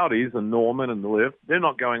the Saudis and Norman and the LIV, they're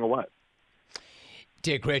not going away.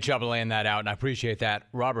 Did a great job of laying that out, and I appreciate that.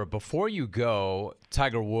 Robert, before you go,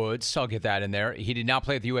 Tiger Woods, I'll get that in there. He did not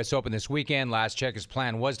play at the U.S. Open this weekend. Last check, his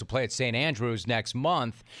plan was to play at St. Andrews next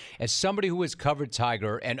month. As somebody who has covered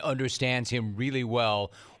Tiger and understands him really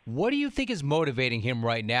well, what do you think is motivating him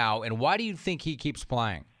right now, and why do you think he keeps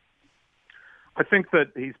playing? I think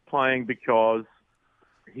that he's playing because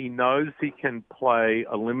he knows he can play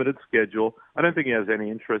a limited schedule. I don't think he has any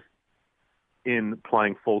interest in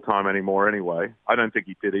playing full-time anymore anyway. I don't think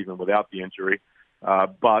he did even without the injury.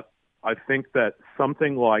 But I think that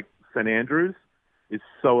something like St. Andrews is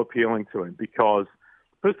so appealing to him because,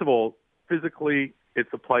 first of all, physically, it's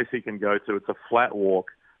a place he can go to. It's a flat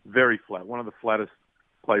walk, very flat, one of the flattest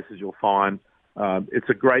places you'll find. It's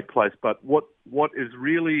a great place. But what is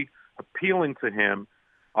really appealing to him,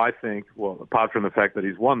 I think, well, apart from the fact that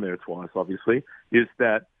he's won there twice, obviously, is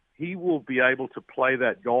that he will be able to play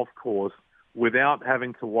that golf course without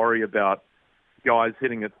having to worry about guys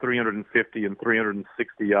hitting at 350 and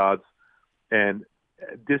 360 yards and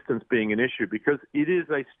distance being an issue because it is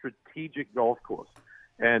a strategic golf course.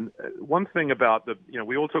 And one thing about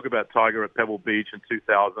we all talk about Tiger at Pebble Beach in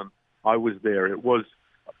 2000. I was there. It was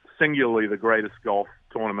singularly the greatest golf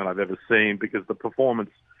tournament I've ever seen because the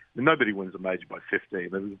performance, nobody wins a major by 15.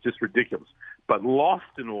 It was just ridiculous. But lost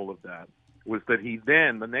in all of that was that he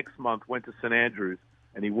then, the next month, went to St. Andrews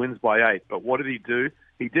and he wins by 8. But what did he do?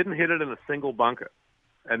 He didn't hit it in a single bunker.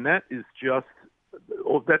 And that is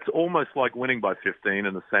that's almost like winning by 15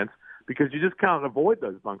 in a sense, because you just can't avoid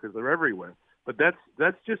those bunkers. They're everywhere. But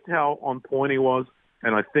that's just how on point he was.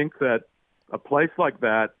 And I think that a place like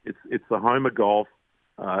that, it's the home of golf.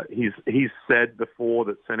 He's said before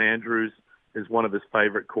that St. Andrews is one of his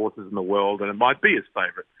favorite courses in the world, and it might be his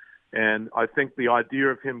favorite. And I think the idea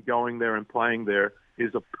of him going there and playing there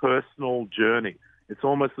is a personal journey. It's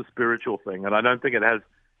almost a spiritual thing, and I don't think it has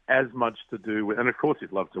as much to do with, and of course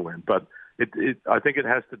he'd love to win, but I think it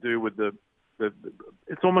has to do with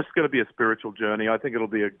it's almost going to be a spiritual journey. I think it'll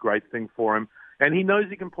be a great thing for him, and he knows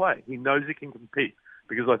he can play. He knows he can compete,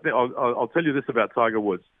 because I think I'll tell you this about Tiger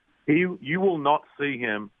Woods. You will not see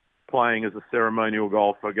him playing as a ceremonial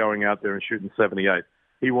golfer, going out there and shooting 78.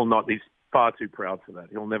 He will not. He's far too proud for that.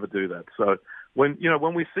 He'll never do that. So when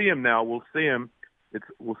we see him now, we'll see him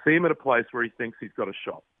at a place where he thinks he's got a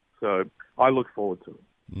shot. So I look forward to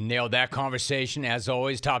it. Nailed that conversation, as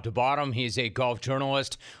always, top to bottom. He's a golf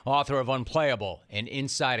journalist, author of Unplayable, an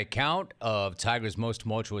inside account of Tiger's most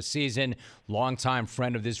tumultuous season, longtime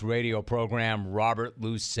friend of this radio program, Robert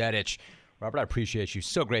Lusetich. Robert, I appreciate you.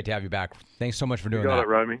 So great to have you back. Thanks so much for doing that. You got it,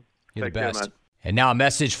 Romy. You're Take the best. care, man. And now a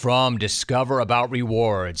message from Discover about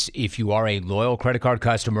rewards. If you are a loyal credit card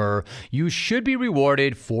customer, you should be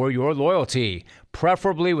rewarded for your loyalty,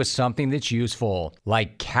 preferably with something that's useful,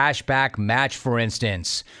 like Cashback Match, for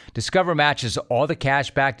instance. Discover matches all the cash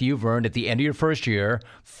back that you've earned at the end of your first year.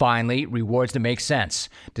 Finally, rewards that make sense.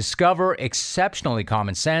 Discover exceptionally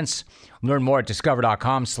common sense. Learn more at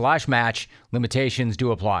discover.com/match. Limitations do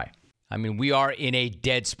apply. I mean, we are in a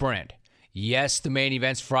dead sprint. Yes, the main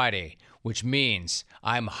event's Friday, which means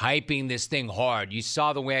I'm hyping this thing hard. You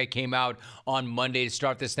saw the way I came out on Monday to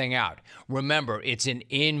start this thing out. Remember, it's an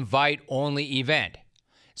invite-only event.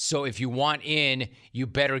 So if you want in, you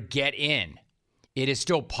better get in. It is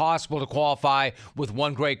still possible to qualify with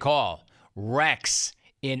one great call. Rex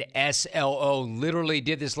in SLO literally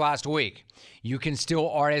did this last week. You can still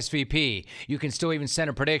RSVP. You can still even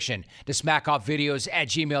send a prediction to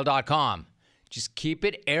smackoffvideos@gmail.com. Just keep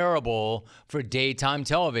it airable for daytime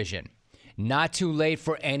television. Not too late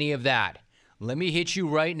for any of that. Let me hit you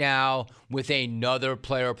right now with another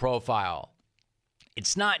player profile.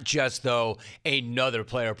 It's not just, though, another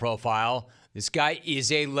player profile. This guy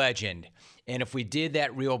is a legend. And if we did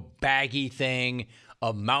that real baggy thing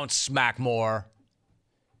of Mount Smackmore,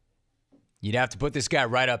 you'd have to put this guy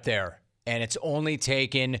right up there. And it's only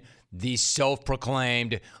taken the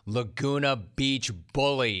self-proclaimed Laguna Beach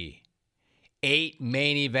Bully 8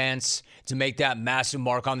 main events to make that massive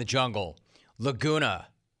mark on the jungle. Laguna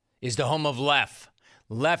is the home of Lef.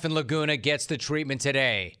 Lef in Laguna gets the treatment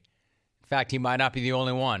today. In fact, he might not be the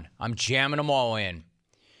only one. I'm jamming them all in.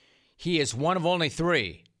 He is one of only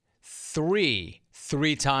three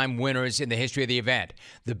three-time winners in the history of the event.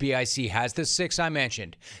 The BIC has the 6 I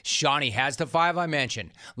mentioned. Shawnee has the 5 I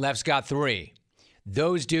mentioned. Lef's got 3.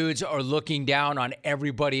 Those dudes are looking down on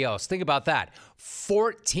everybody else. Think about that.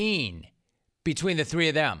 14 between the 3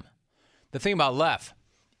 of them. The thing about Lef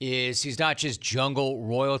is he's not just jungle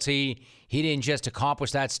royalty. He didn't just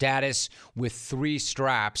accomplish that status with 3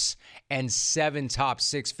 straps and 7 top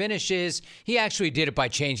 6 finishes. He actually did it by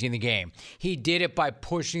changing the game. He did it by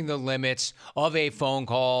pushing the limits of a phone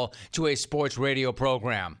call to a sports radio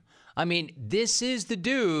program. I mean, this is the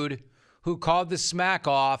dude who called the smack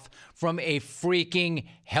off from a freaking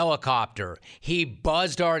helicopter. He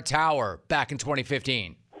buzzed our tower back in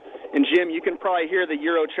 2015. And Jim, you can probably hear the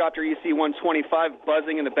Eurochopter EC-125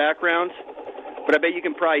 buzzing in the background, but I bet you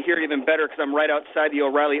can probably hear it even better because I'm right outside the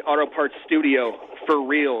O'Reilly Auto Parts studio for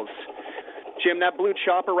reals. Jim, that blue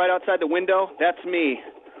chopper right outside the window, that's me.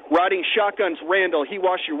 Riding shotguns, Randall, he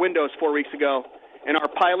washed your windows 4 weeks ago. And our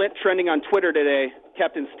pilot trending on Twitter today,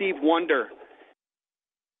 Captain Steve Wonder.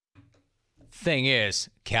 Thing is,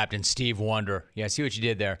 Captain Steve Wonder. Yeah, I see what you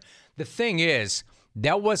did there. The thing is,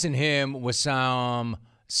 that wasn't him with some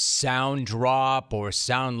sound drop or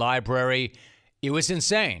sound library. It was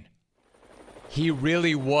insane. He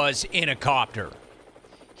really was in a copter.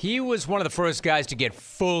 He was one of the first guys to get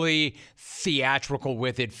fully theatrical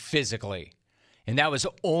with it physically. And that was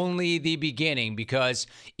only the beginning, because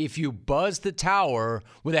if you buzz the tower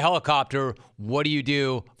with a helicopter, what do you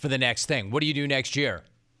do for the next thing? What do you do next year?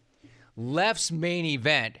 Lef's main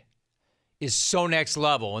event is so next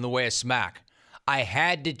level in the way of smack. I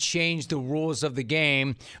had to change the rules of the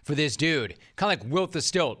game for this dude, kind of like Wilt the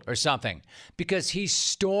Stilt or something, because he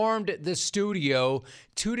stormed the studio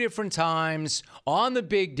 2 different times on the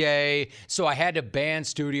big day, so I had to ban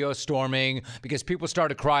studio storming because people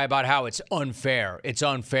started to cry about how it's unfair. It's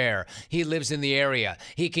unfair. He lives in the area.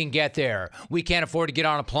 He can get there. We can't afford to get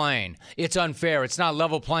on a plane. It's unfair. It's not a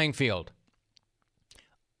level playing field.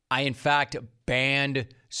 I, in fact, banned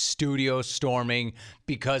studio storming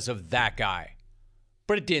because of that guy.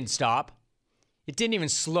 But it didn't stop. It didn't even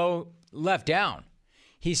slow Lef down.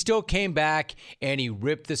 He still came back and he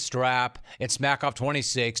ripped the strap at Smackoff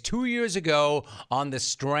 26 2 years ago on the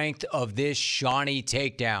strength of this Shawnee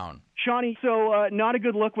takedown. Shawnee, so not a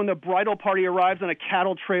good look when the bridal party arrives on a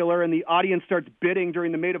cattle trailer and the audience starts bidding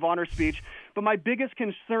during the maid of honor speech. But my biggest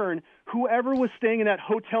concern, whoever was staying in that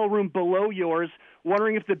hotel room below yours,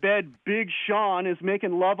 wondering if the bed Big Sean is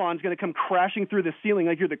making love on is going to come crashing through the ceiling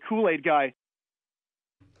like you're the Kool-Aid guy.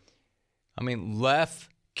 I mean, Lef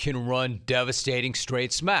can run devastating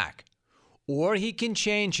straight smack, or he can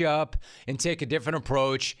change up and take a different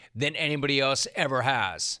approach than anybody else ever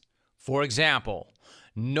has. For example,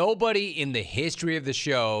 nobody in the history of the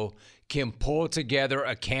show can pull together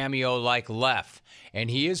a cameo like Lef, and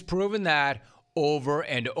he has proven that over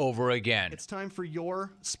and over again. It's time for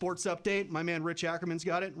your sports update. My man Rich Ackerman's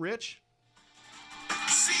got it. Rich?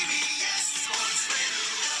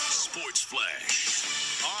 Sports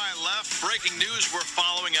Flash. All right, left. Breaking news we're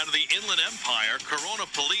following out of the Inland Empire. Corona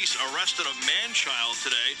police arrested a man-child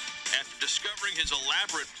today after discovering his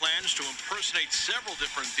elaborate plans to impersonate several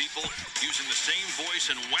different people using the same voice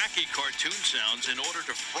and wacky cartoon sounds in order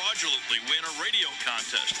to fraudulently win a radio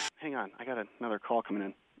contest. Hang on, I got another call coming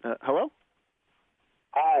in. Hello?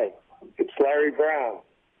 Hi, it's Larry Brown.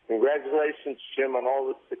 Congratulations, Jim, on all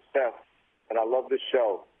the success. And I love the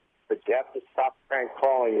show. But you have to stop prank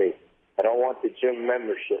calling me. I don't want the gym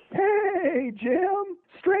membership. Hey, Jim.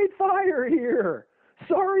 Straight fire here.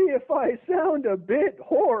 Sorry if I sound a bit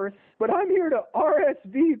hoarse, but I'm here to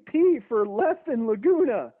RSVP for Left and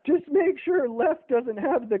Laguna. Just make sure Left doesn't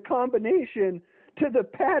have the combination to the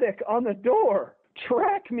paddock on the door.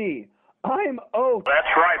 Track me. I'm Oak.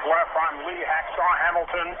 That's right, Left. I'm Lee Hacksaw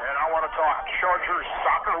Hamilton, and I want to talk Chargers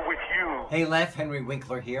soccer with you. Hey, Left. Henry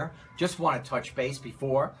Winkler here. Just want to touch base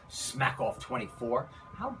before Smack Off 24.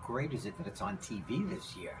 How great is it that it's on TV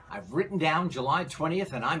this year? I've written down July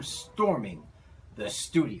 20th, and I'm storming the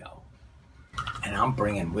studio. And I'm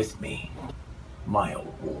bringing with me my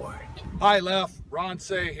award. Hi, Left. Ron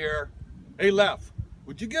Say here. Hey, Left,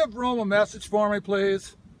 would you give Rome a message for me,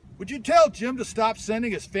 please? Would you tell Jim to stop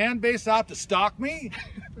sending his fan base out to stalk me?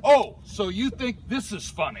 Oh, so you think this is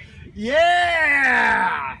funny?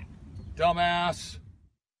 Yeah! Dumbass.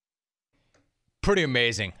 Pretty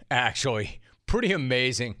amazing, actually. Pretty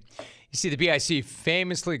amazing. You see, the BIC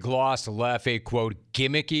famously glossed Left a, quote,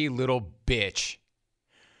 gimmicky little bitch.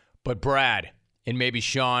 But Brad and maybe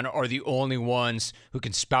Sean are the only ones who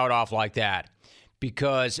can spout off like that,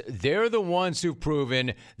 because they're the ones who've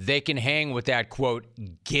proven they can hang with that, quote,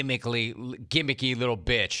 gimmicky little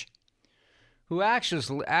bitch. Who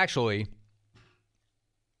actually,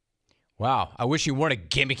 wow, I wish he weren't a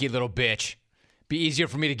gimmicky little bitch. Be easier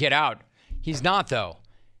for me to get out. He's not, though.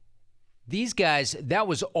 These guys, that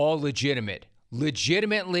was all legitimate.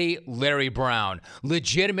 Legitimately Larry Brown.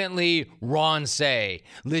 Legitimately Ron Say.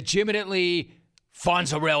 Legitimately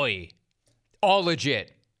Fonzarelli. All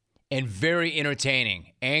legit. And very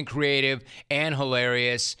entertaining and creative and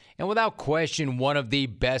hilarious, and without question one of the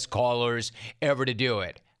best callers ever to do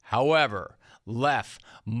it. However, Left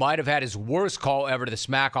might have had his worst call ever to the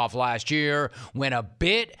Smack Off last year when a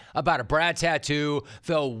bit about a Brad tattoo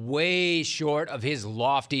fell way short of his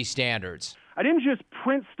lofty standards. I didn't just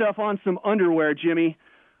print stuff on some underwear, Jimmy.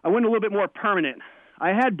 I went a little bit more permanent. I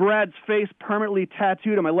had Brad's face permanently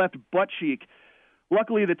tattooed on my left butt cheek.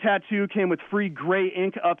 Luckily, the tattoo came with free gray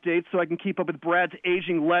ink updates so I can keep up with Brad's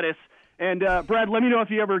aging lettuce. And, Brad, let me know if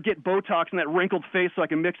you ever get Botox in that wrinkled face so I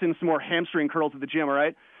can mix in some more hamstring curls at the gym, all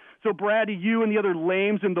right? So, Brad, you and the other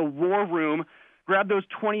lames in the war room, grab those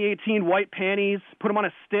 2018 white panties, put them on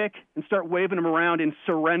a stick, and start waving them around in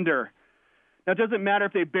surrender. Now, it doesn't matter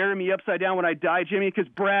if they bury me upside down when I die, Jimmy, because,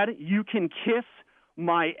 Brad, you can kiss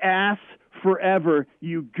my ass forever,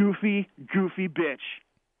 you goofy, goofy bitch.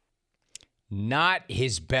 Not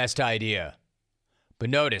his best idea. But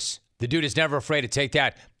notice, the dude is never afraid to take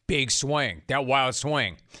that big swing, that wild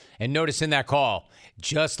swing. And notice in that call,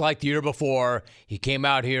 just like the year before, he came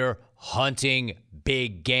out here hunting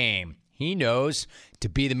big game. He knows to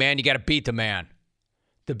be the man, you got to beat the man.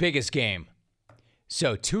 The biggest game.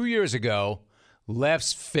 So 2 years ago,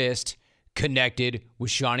 Left's fist connected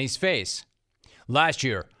with Shawnee's face. Last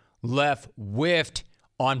year, Left whiffed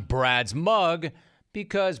on Brad's mug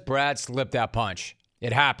because Brad slipped that punch.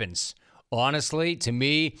 It happens. Honestly, to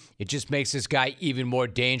me, it just makes this guy even more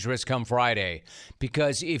dangerous come Friday.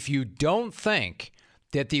 Because if you don't think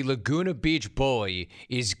that the Laguna Beach bully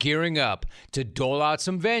is gearing up to dole out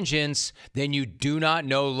some vengeance, then you do not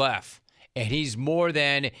know Left. And he's more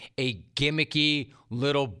than a gimmicky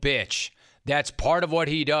little bitch. That's part of what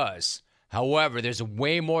he does. However, there's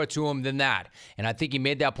way more to him than that. And I think he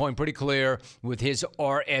made that point pretty clear with his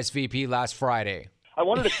RSVP last Friday. I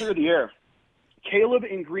wanted to clear the air. Caleb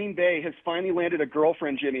in Green Bay has finally landed a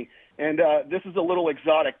girlfriend, Jimmy. And this is a little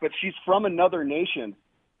exotic, but she's from another nation.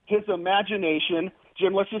 His imagination,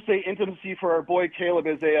 Jim, let's just say intimacy for our boy Caleb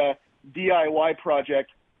is a DIY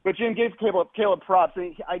project. But Jim gave Caleb props.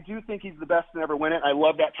 And I do think he's the best to ever win it. I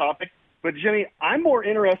love that topic. But, Jimmy, I'm more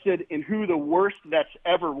interested in who the worst that's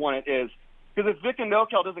ever won it is. Because if Vic and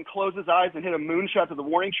NoCal doesn't close his eyes and hit a moonshot to the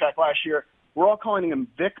warning track last year, we're all calling him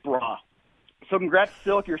Vic Bra. So congrats,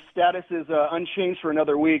 Silk. Your status is unchanged for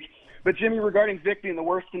another week. But, Jimmy, regarding Vic being the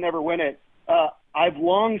worst to never win it, I've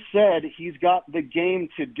long said he's got the game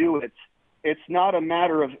to do it. It's not a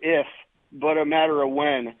matter of if, but a matter of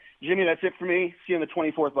when. Jimmy, that's it for me. See you on the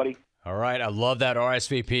 24th, buddy. All right, I love that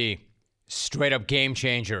RSVP. Straight up game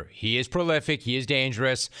changer. He is prolific. He is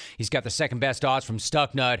dangerous. He's got the second best odds from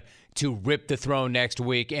Stucknut to rip the throne next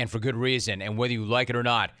week, and for good reason. And whether you like it or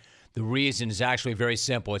not, the reason is actually very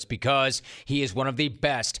simple. It's because he is one of the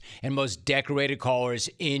best and most decorated callers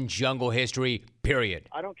in Jungle history, period.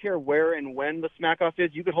 I don't care where and when the smack-off is.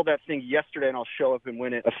 You could hold that thing yesterday and I'll show up and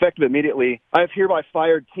win it. Effective immediately. I have hereby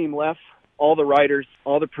fired Team Left. All the writers,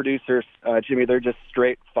 all the producers, Jimmy, they're just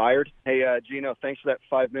straight fired. Hey, Gino, thanks for that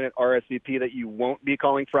 5-minute RSVP that you won't be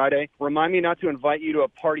calling Friday. Remind me not to invite you to a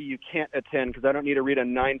party you can't attend because I don't need to read a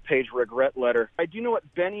 9-page regret letter. I do know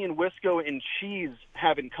what Benny and Wisco and Cheese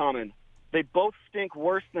have in common. They both stink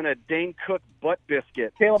worse than a Dane Cook butt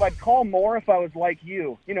biscuit. Caleb, I'd call more if I was like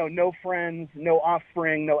you. You know, no friends, no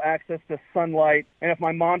offspring, no access to sunlight. And if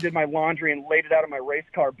my mom did my laundry and laid it out on my race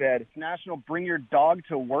car bed. It's National Bring Your Dog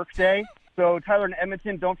to Work Day. So, Tyler and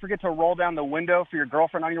Edmonton, don't forget to roll down the window for your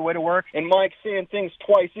girlfriend on your way to work. And Mike, saying things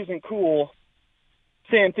twice isn't cool.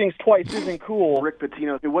 Saying things twice isn't cool. Rick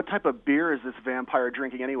Pitino, what type of beer is this vampire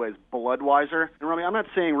drinking anyways? Budweiser? And Romy, I'm not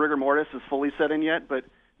saying rigor mortis is fully set in yet, but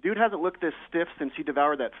dude hasn't looked this stiff since he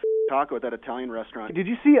devoured that taco at that Italian restaurant. Did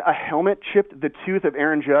you see a helmet chipped the tooth of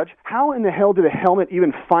Aaron Judge? How in the hell did a helmet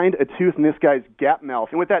even find a tooth in this guy's gap mouth?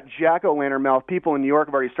 And with that jack-o'-lantern mouth, people in New York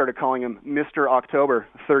have already started calling him Mr. October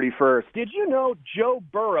 31st. Did you know Joe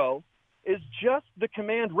Burrow is just the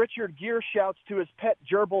command Richard Gere shouts to his pet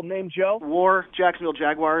gerbil named Joe? War, Jacksonville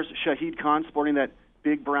Jaguars, Shahid Khan sporting that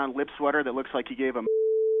big brown lip sweater that looks like he gave him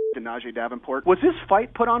to Najee Davenport. Was this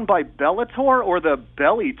fight put on by Bellator or the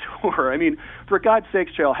Belly Tour? I mean, for God's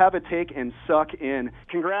sakes, Chael, have a take and suck in.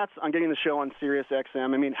 Congrats on getting the show on Sirius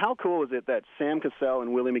XM. I mean, how cool is it that Sam Cassell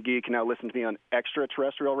and Willie McGee can now listen to me on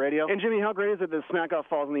extraterrestrial radio? And Jimmy, how great is it that Smack-Off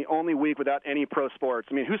falls in the only week without any pro sports?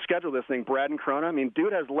 I mean, who scheduled this thing, Brad and Corona? I mean,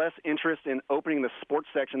 dude has less interest in opening the sports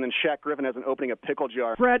section than Shaq Griffin has in opening a pickle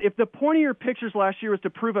jar. Brad, if the point of your pictures last year was to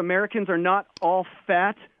prove Americans are not all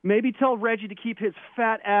fat, maybe tell Reggie to keep his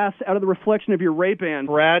fat ass out of the reflection of your Ray-Ban.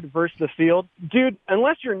 Brad versus the field. Dude,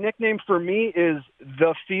 unless your nickname for me is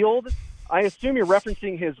The Field, I assume you're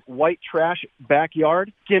referencing his white trash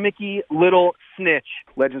backyard. Gimmicky little snitch.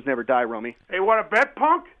 Legends never die, Romy. Hey, what a bet,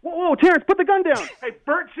 punk? Whoa, whoa, Terrence, put the gun down. Hey,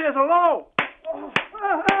 Bert says hello.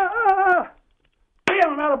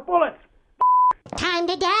 Damn, I'm out of bullets. Time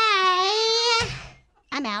to die.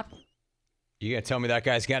 I'm out. You gonna tell me that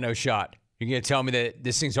guy's got no shot? You're gonna tell me that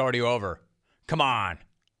this thing's already over? Come on.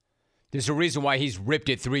 There's a reason why he's ripped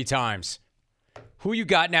it 3 times. Who you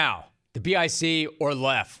got now? The BIC or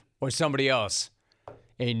Lef or somebody else?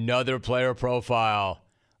 Another player profile.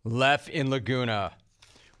 Lef in Laguna.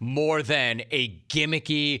 More than a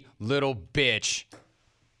gimmicky little bitch.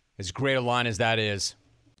 As great a line as that is.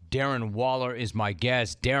 Darren Waller is my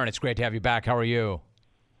guest. Darren, it's great to have you back. How are you?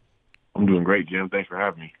 I'm doing great, Jim. Thanks for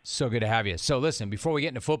having me. So good to have you. So listen, before we get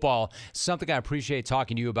into football, something I appreciate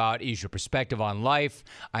talking to you about is your perspective on life.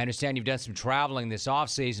 I understand you've done some traveling this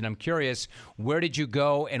offseason. I'm curious, where did you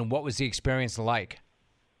go and what was the experience like?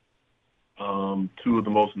 2 of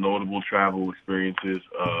the most notable travel experiences.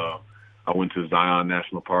 I went to Zion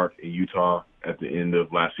National Park in Utah at the end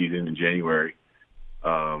of last season in January.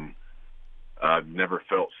 I've never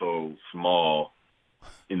felt so small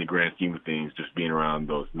in the grand scheme of things, just being around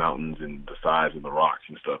those mountains and the size of the rocks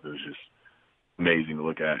and stuff. It was just amazing to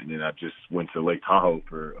look at. And then I just went to Lake Tahoe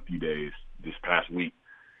for a few days this past week.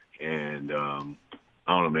 And I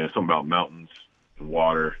don't know, man, something about mountains and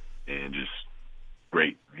water and just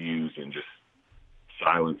great views and just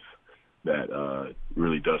silence that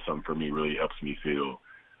really does something for me, really helps me feel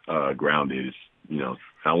grounded. It's, you know,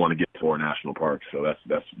 I want to get to 4 national parks, so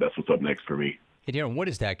that's what's up next for me. Hey, Darren, what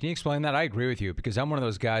is that? Can you explain that? I agree with you because I'm one of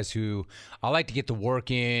those guys who I like to get the work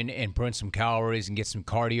in and burn some calories and get some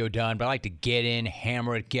cardio done, but I like to get in,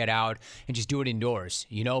 hammer it, get out, and just do it indoors,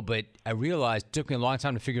 you know? But I realized it took me a long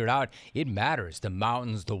time to figure it out. It matters. The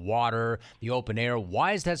mountains, the water, the open air.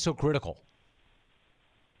 Why is that so critical?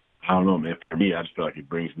 I don't know, man. For me, I just feel like it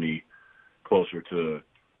brings me closer to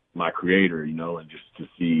my creator, you know, and just to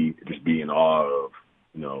see, just be in awe of,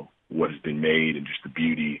 you know, what has been made and just the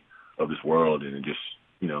beauty of this world. And it just,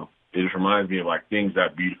 you know, it just reminds me of like things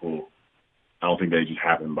that beautiful. I don't think they just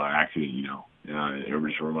happen by accident, you know. And it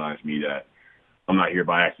just reminds me that I'm not here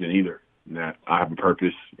by accident either, and that I have a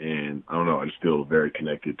purpose. And I don't know, I just feel very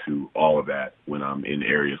connected to all of that when I'm in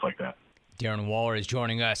areas like that. Darren Waller is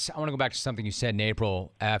joining us. I want to go back to something you said in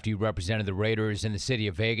April after you represented the Raiders in the city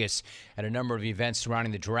of Vegas at a number of events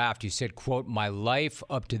surrounding the draft. You said, quote, "My life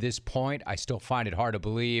up to this point, I still find it hard to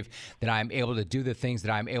believe that I'm able to do the things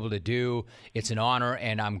that I'm able to do. It's an honor,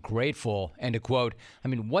 and I'm grateful." End of quote. I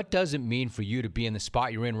mean, what does it mean for you to be in the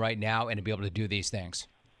spot you're in right now and to be able to do these things?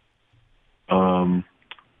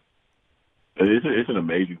 It's an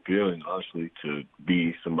amazing feeling, honestly, to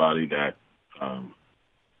be somebody that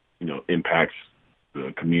impacts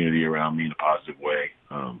the community around me in a positive way,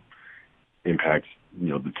 impacts,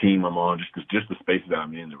 the team I'm on, just the space that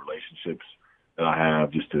I'm in, the relationships that I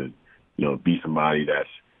have, just to, be somebody that's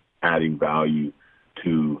adding value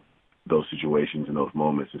to those situations and those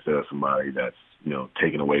moments instead of somebody that's,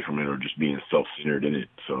 taken away from it or just being self-centered in it.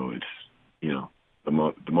 So it's, the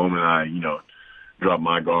moment I, drop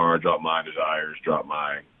my guard, drop my desires, drop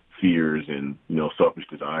my fears and, selfish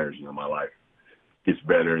desires, my life gets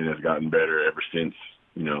better and has gotten better ever since,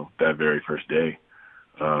 that very first day.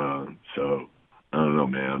 So I don't know,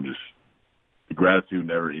 man. The gratitude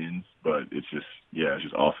never ends, but it's just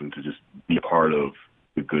awesome to just be a part of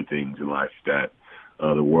the good things in life that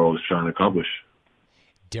the world is trying to accomplish.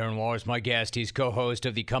 Darren Waller is my guest. He's co-host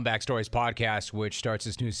of the Comeback Stories podcast, which starts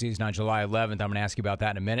this new season on July 11th. I'm going to ask you about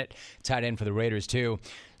that in a minute. Tied in for the Raiders, too.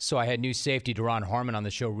 So I had new safety Daron Harmon on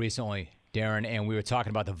the show recently, Darren, and we were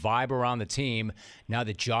talking about the vibe around the team. Now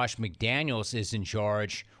that Josh McDaniels is in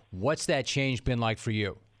charge, what's that change been like for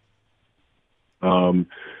you? I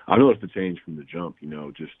noticed the change from the jump,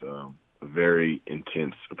 just a very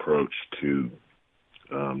intense approach to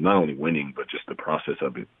not only winning, but just the process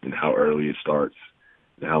of it and how early it starts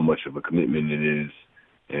and how much of a commitment it is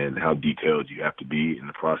and how detailed you have to be in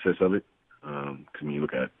the process of it. When you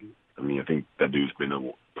look at, I think that dude's been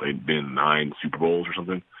in 9 Super Bowls or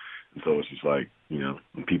something. And so it's just like,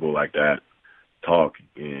 when people like that talk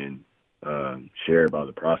and share about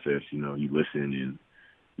the process, you listen and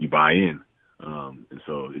you buy in. And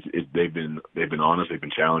so they've been honest, they've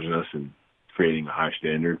been challenging us and creating a high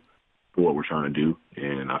standard for what we're trying to do.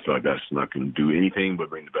 And I feel like that's not going to do anything but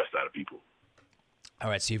bring the best out of people. All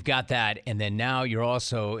right, so you've got that, and then now you're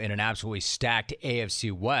also in an absolutely stacked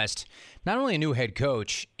AFC West. Not only a new head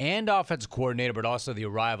coach and offensive coordinator, but also the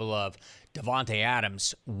arrival of Davante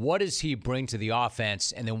Adams. What does he bring to the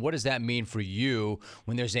offense, and then what does that mean for you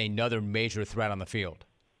when there's another major threat on the field?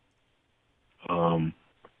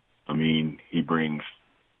 He brings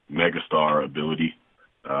megastar ability,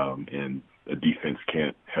 and the defense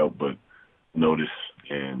can't help but notice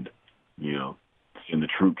and, send the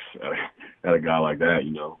troops at a guy like that,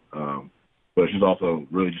 But it's just also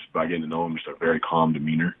really just by getting to know him, just a very calm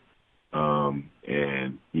demeanor, and,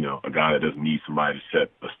 a guy that doesn't need somebody to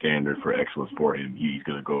set a standard for excellence for him. He's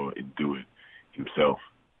going to go and do it himself.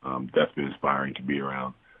 That's been inspiring to be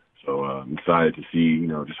around. So I'm excited to see,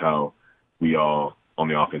 just how we all on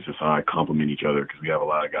the offensive side complement each other because we have a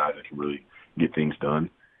lot of guys that can really get things done.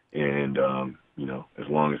 And, as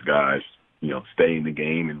long as guys, stay in the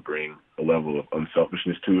game and bring a level of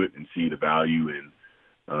unselfishness to it and see the value in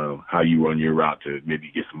how you run your route to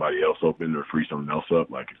maybe get somebody else open or free someone else up.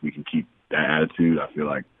 Like, if we can keep that attitude, I feel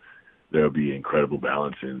like there'll be incredible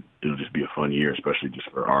balance and it'll just be a fun year, especially just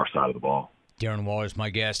for our side of the ball. Darren Waller is my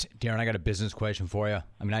guest. Darren, I got a business question for you.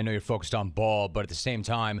 I know you're focused on ball, but at the same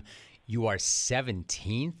time, you are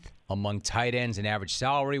 17th among tight ends in average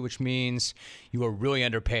salary, which means you are really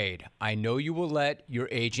underpaid. I know you will let your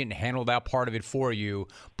agent handle that part of it for you,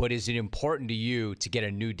 but is it important to you to get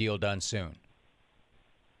a new deal done soon?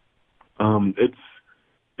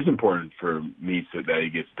 It's important for me that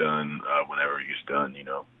it gets done whenever it gets done,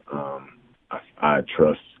 I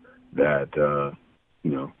trust that,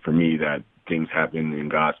 for me that things happen in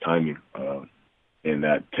God's timing, and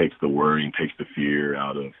that takes the worry and takes the fear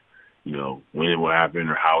out of, when it will happen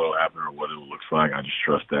or how it will happen or what it looks like. I just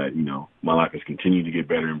trust that, my life has continued to get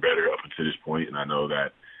better and better up until this point, and I know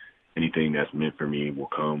that anything that's meant for me will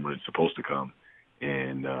come when it's supposed to come.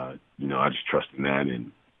 And, I just trust in that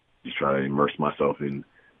and just try to immerse myself in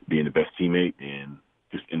being the best teammate and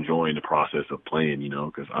just enjoying the process of playing,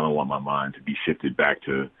 because I don't want my mind to be shifted back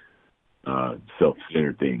to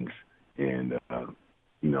self-centered things. And, I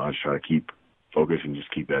just try to keep focused and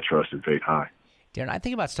just keep that trust and faith high. Darren, I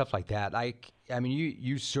think about stuff like that.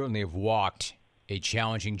 You certainly have walked a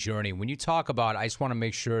challenging journey. When you talk about, I just want to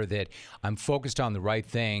make sure that I'm focused on the right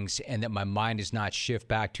things and that my mind does not shift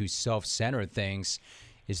back to self-centered things.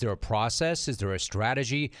 Is there a process? Is there a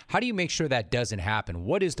strategy? How do you make sure that doesn't happen?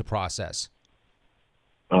 What is the process?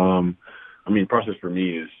 The process for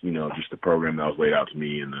me is, just the program that was laid out to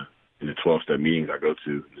me in the 12-step meetings I go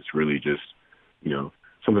to. It's really just,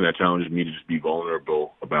 something that challenges me to just be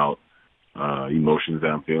vulnerable about emotions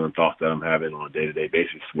that I'm feeling, thoughts that I'm having on a day-to-day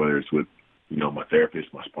basis, whether it's with, my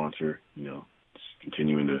therapist, my sponsor, just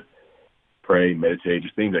continuing to pray, meditate,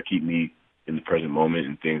 just things that keep me in the present moment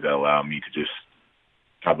and things that allow me to just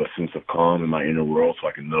have a sense of calm in my inner world so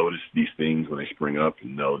I can notice these things when they spring up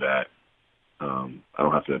and know that I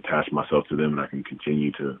don't have to attach myself to them and I can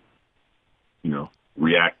continue to,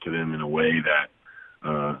 react to them in a way that,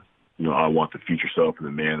 I want the future self and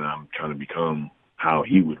the man that I'm trying to become, how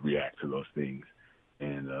he would react to those things.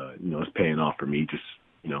 And, it's paying off for me, just,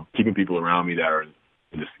 keeping people around me that are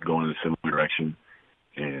just going in a similar direction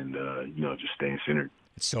and, just staying centered.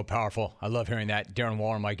 It's so powerful. I love hearing that. Darren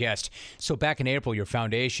Waller, my guest. So back in April, your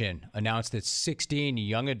foundation announced that 16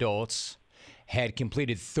 young adults had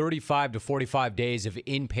completed 35 to 45 days of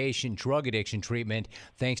inpatient drug addiction treatment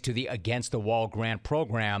thanks to the Against the Wall grant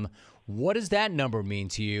program. What does that number mean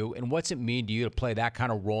to you, and what's it mean to you to play that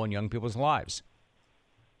kind of role in young people's lives?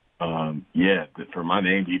 For my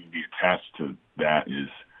name to even be attached to that is,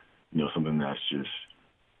 something that's just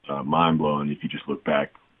mind-blowing if you just look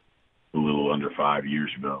back a little under 5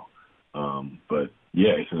 years ago.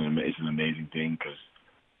 It's an amazing thing because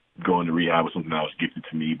going to rehab was something that was gifted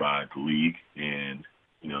to me by the league, and,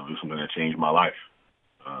 it was something that changed my life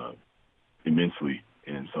immensely.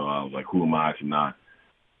 And so I was like, who am I to not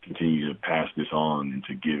continue to pass this on and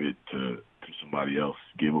to give it to somebody else,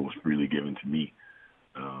 give what was freely given to me.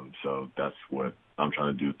 So that's what I'm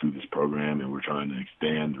trying to do through this program, and we're trying to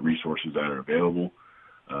expand the resources that are available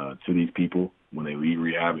to these people when they leave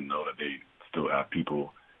rehab and know that they still have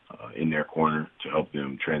people in their corner to help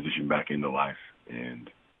them transition back into life. And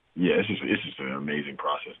it's just an amazing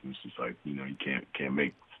process. And it's just like, you can't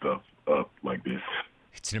make stuff up like this.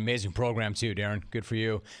 It's an amazing program, too, Darren. Good for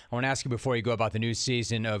you. I want to ask you before you go about the new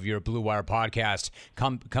season of your Blue Wire podcast,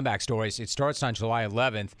 Comeback Stories. It starts on July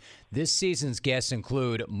 11th. This season's guests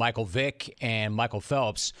include Michael Vick and Michael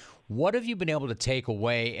Phelps. What have you been able to take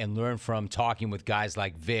away and learn from talking with guys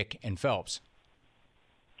like Vick and Phelps?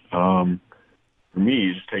 For me,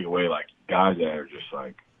 you just take away, guys that are just,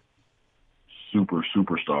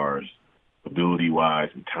 superstars, ability-wise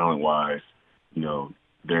and talent-wise.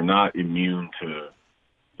 They're not immune to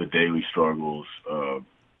the daily struggles of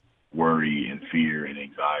worry and fear and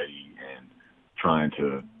anxiety and trying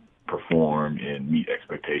to perform and meet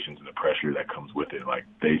expectations and the pressure that comes with it.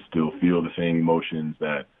 They still feel the same emotions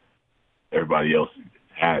that everybody else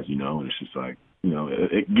has, and it's just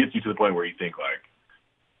it gets you to the point where you think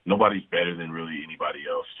nobody's better than really anybody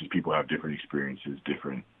else. Just people have different experiences,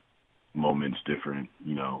 different moments, different,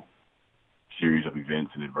 series of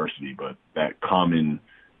events and adversity, but that common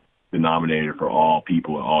denominator for all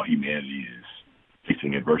people and all humanity is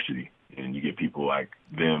facing adversity. And you get people like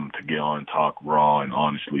them to get on and talk raw and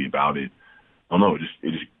honestly about it. I don't know,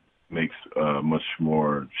 it just makes a much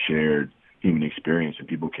more shared human experience, and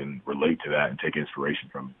people can relate to that and take inspiration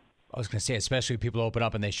from it. I was going to say, especially if people open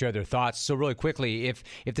up and they share their thoughts. So really quickly, if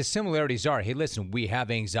the similarities are, hey, listen, we have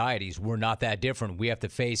anxieties. We're not that different. We have to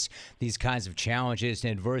face these kinds of challenges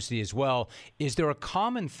and adversity as well. Is there a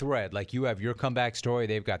common thread? Like you have your comeback story,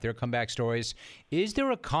 they've got their comeback stories. Is there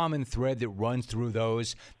a common thread that runs through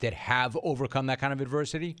those that have overcome that kind of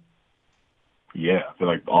adversity? Yeah, I feel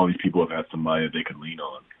like all these people have had somebody that they could lean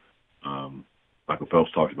on. Michael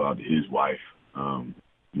Phelps talks about his wife.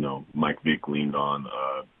 Mike Vick leaned on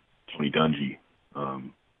Tony Dungy.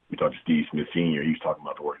 We talked to Steve Smith Sr. He's talking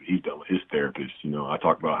about the work that he's done with his therapist. I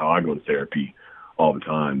talk about how I go to therapy all the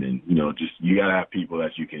time. And, just you got to have people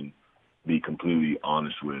that you can be completely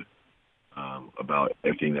honest with about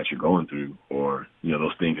everything that you're going through, or,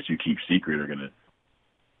 those things that you keep secret are going to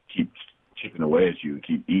keep chipping away at you and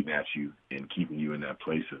keep eating at you and keeping you in that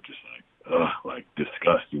place of just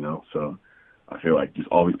disgust, So I feel like just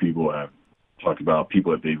all these people have talked about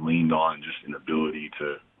people that they've leaned on, just an ability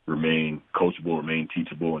to remain coachable, remain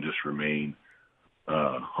teachable, and just remain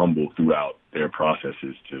humble throughout their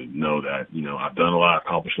processes, to know that, I've done a lot,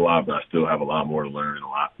 accomplished a lot, but I still have a lot more to learn and a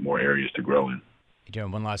lot more areas to grow in.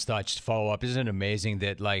 Darren, one last thought, just to follow up. Isn't it amazing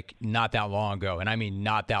that, not that long ago, and I mean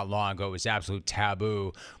not that long ago, it was absolute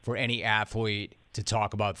taboo for any athlete to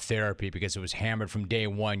talk about therapy because it was hammered from day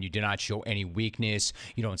one. You did not show any weakness.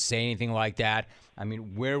 You don't say anything like that. I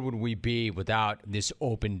mean, where would we be without this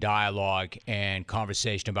open dialogue and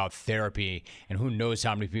conversation about therapy? And who knows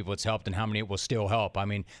how many people it's helped and how many it will still help. I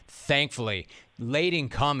mean, thankfully, late in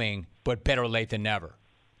coming, but better late than never.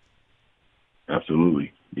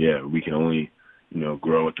 Absolutely. Yeah, we can only,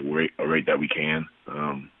 grow at the rate that we can.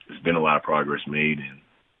 There's been a lot of progress made, and,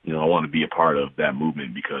 I want to be a part of that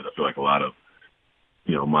movement because I feel like a lot of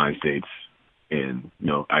mind states and,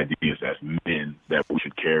 ideas as men that we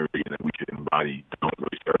should carry and that we should embody don't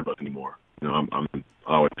really serve us anymore. I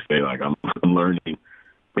always say, like, I'm learning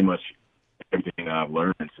pretty much everything that I've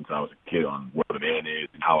learned since I was a kid on what a man is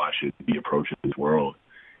and how I should be approaching this world.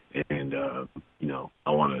 And, I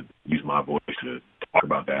want to use my voice to talk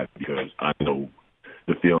about that because I know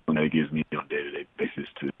the feeling that it gives me on a day-to-day basis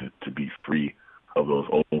to be free of those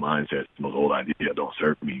old mindsets and those old ideas that don't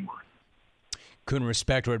serve me anymore. Couldn't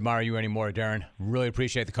respect or admire you anymore, Darren. Really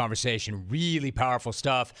appreciate the conversation. Really powerful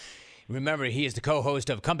stuff. Remember, he is the co-host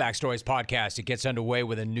of Comeback Stories podcast. It gets underway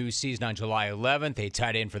with a new season on July 11th. A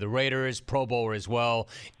tight end for the Raiders, Pro Bowler as well.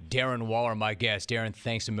 Darren Waller, my guest. Darren,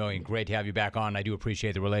 thanks a million. Great to have you back on. I do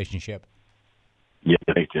appreciate the relationship. Yeah,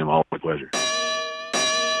 thanks, Jim. Always a pleasure.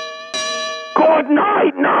 Good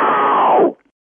night now!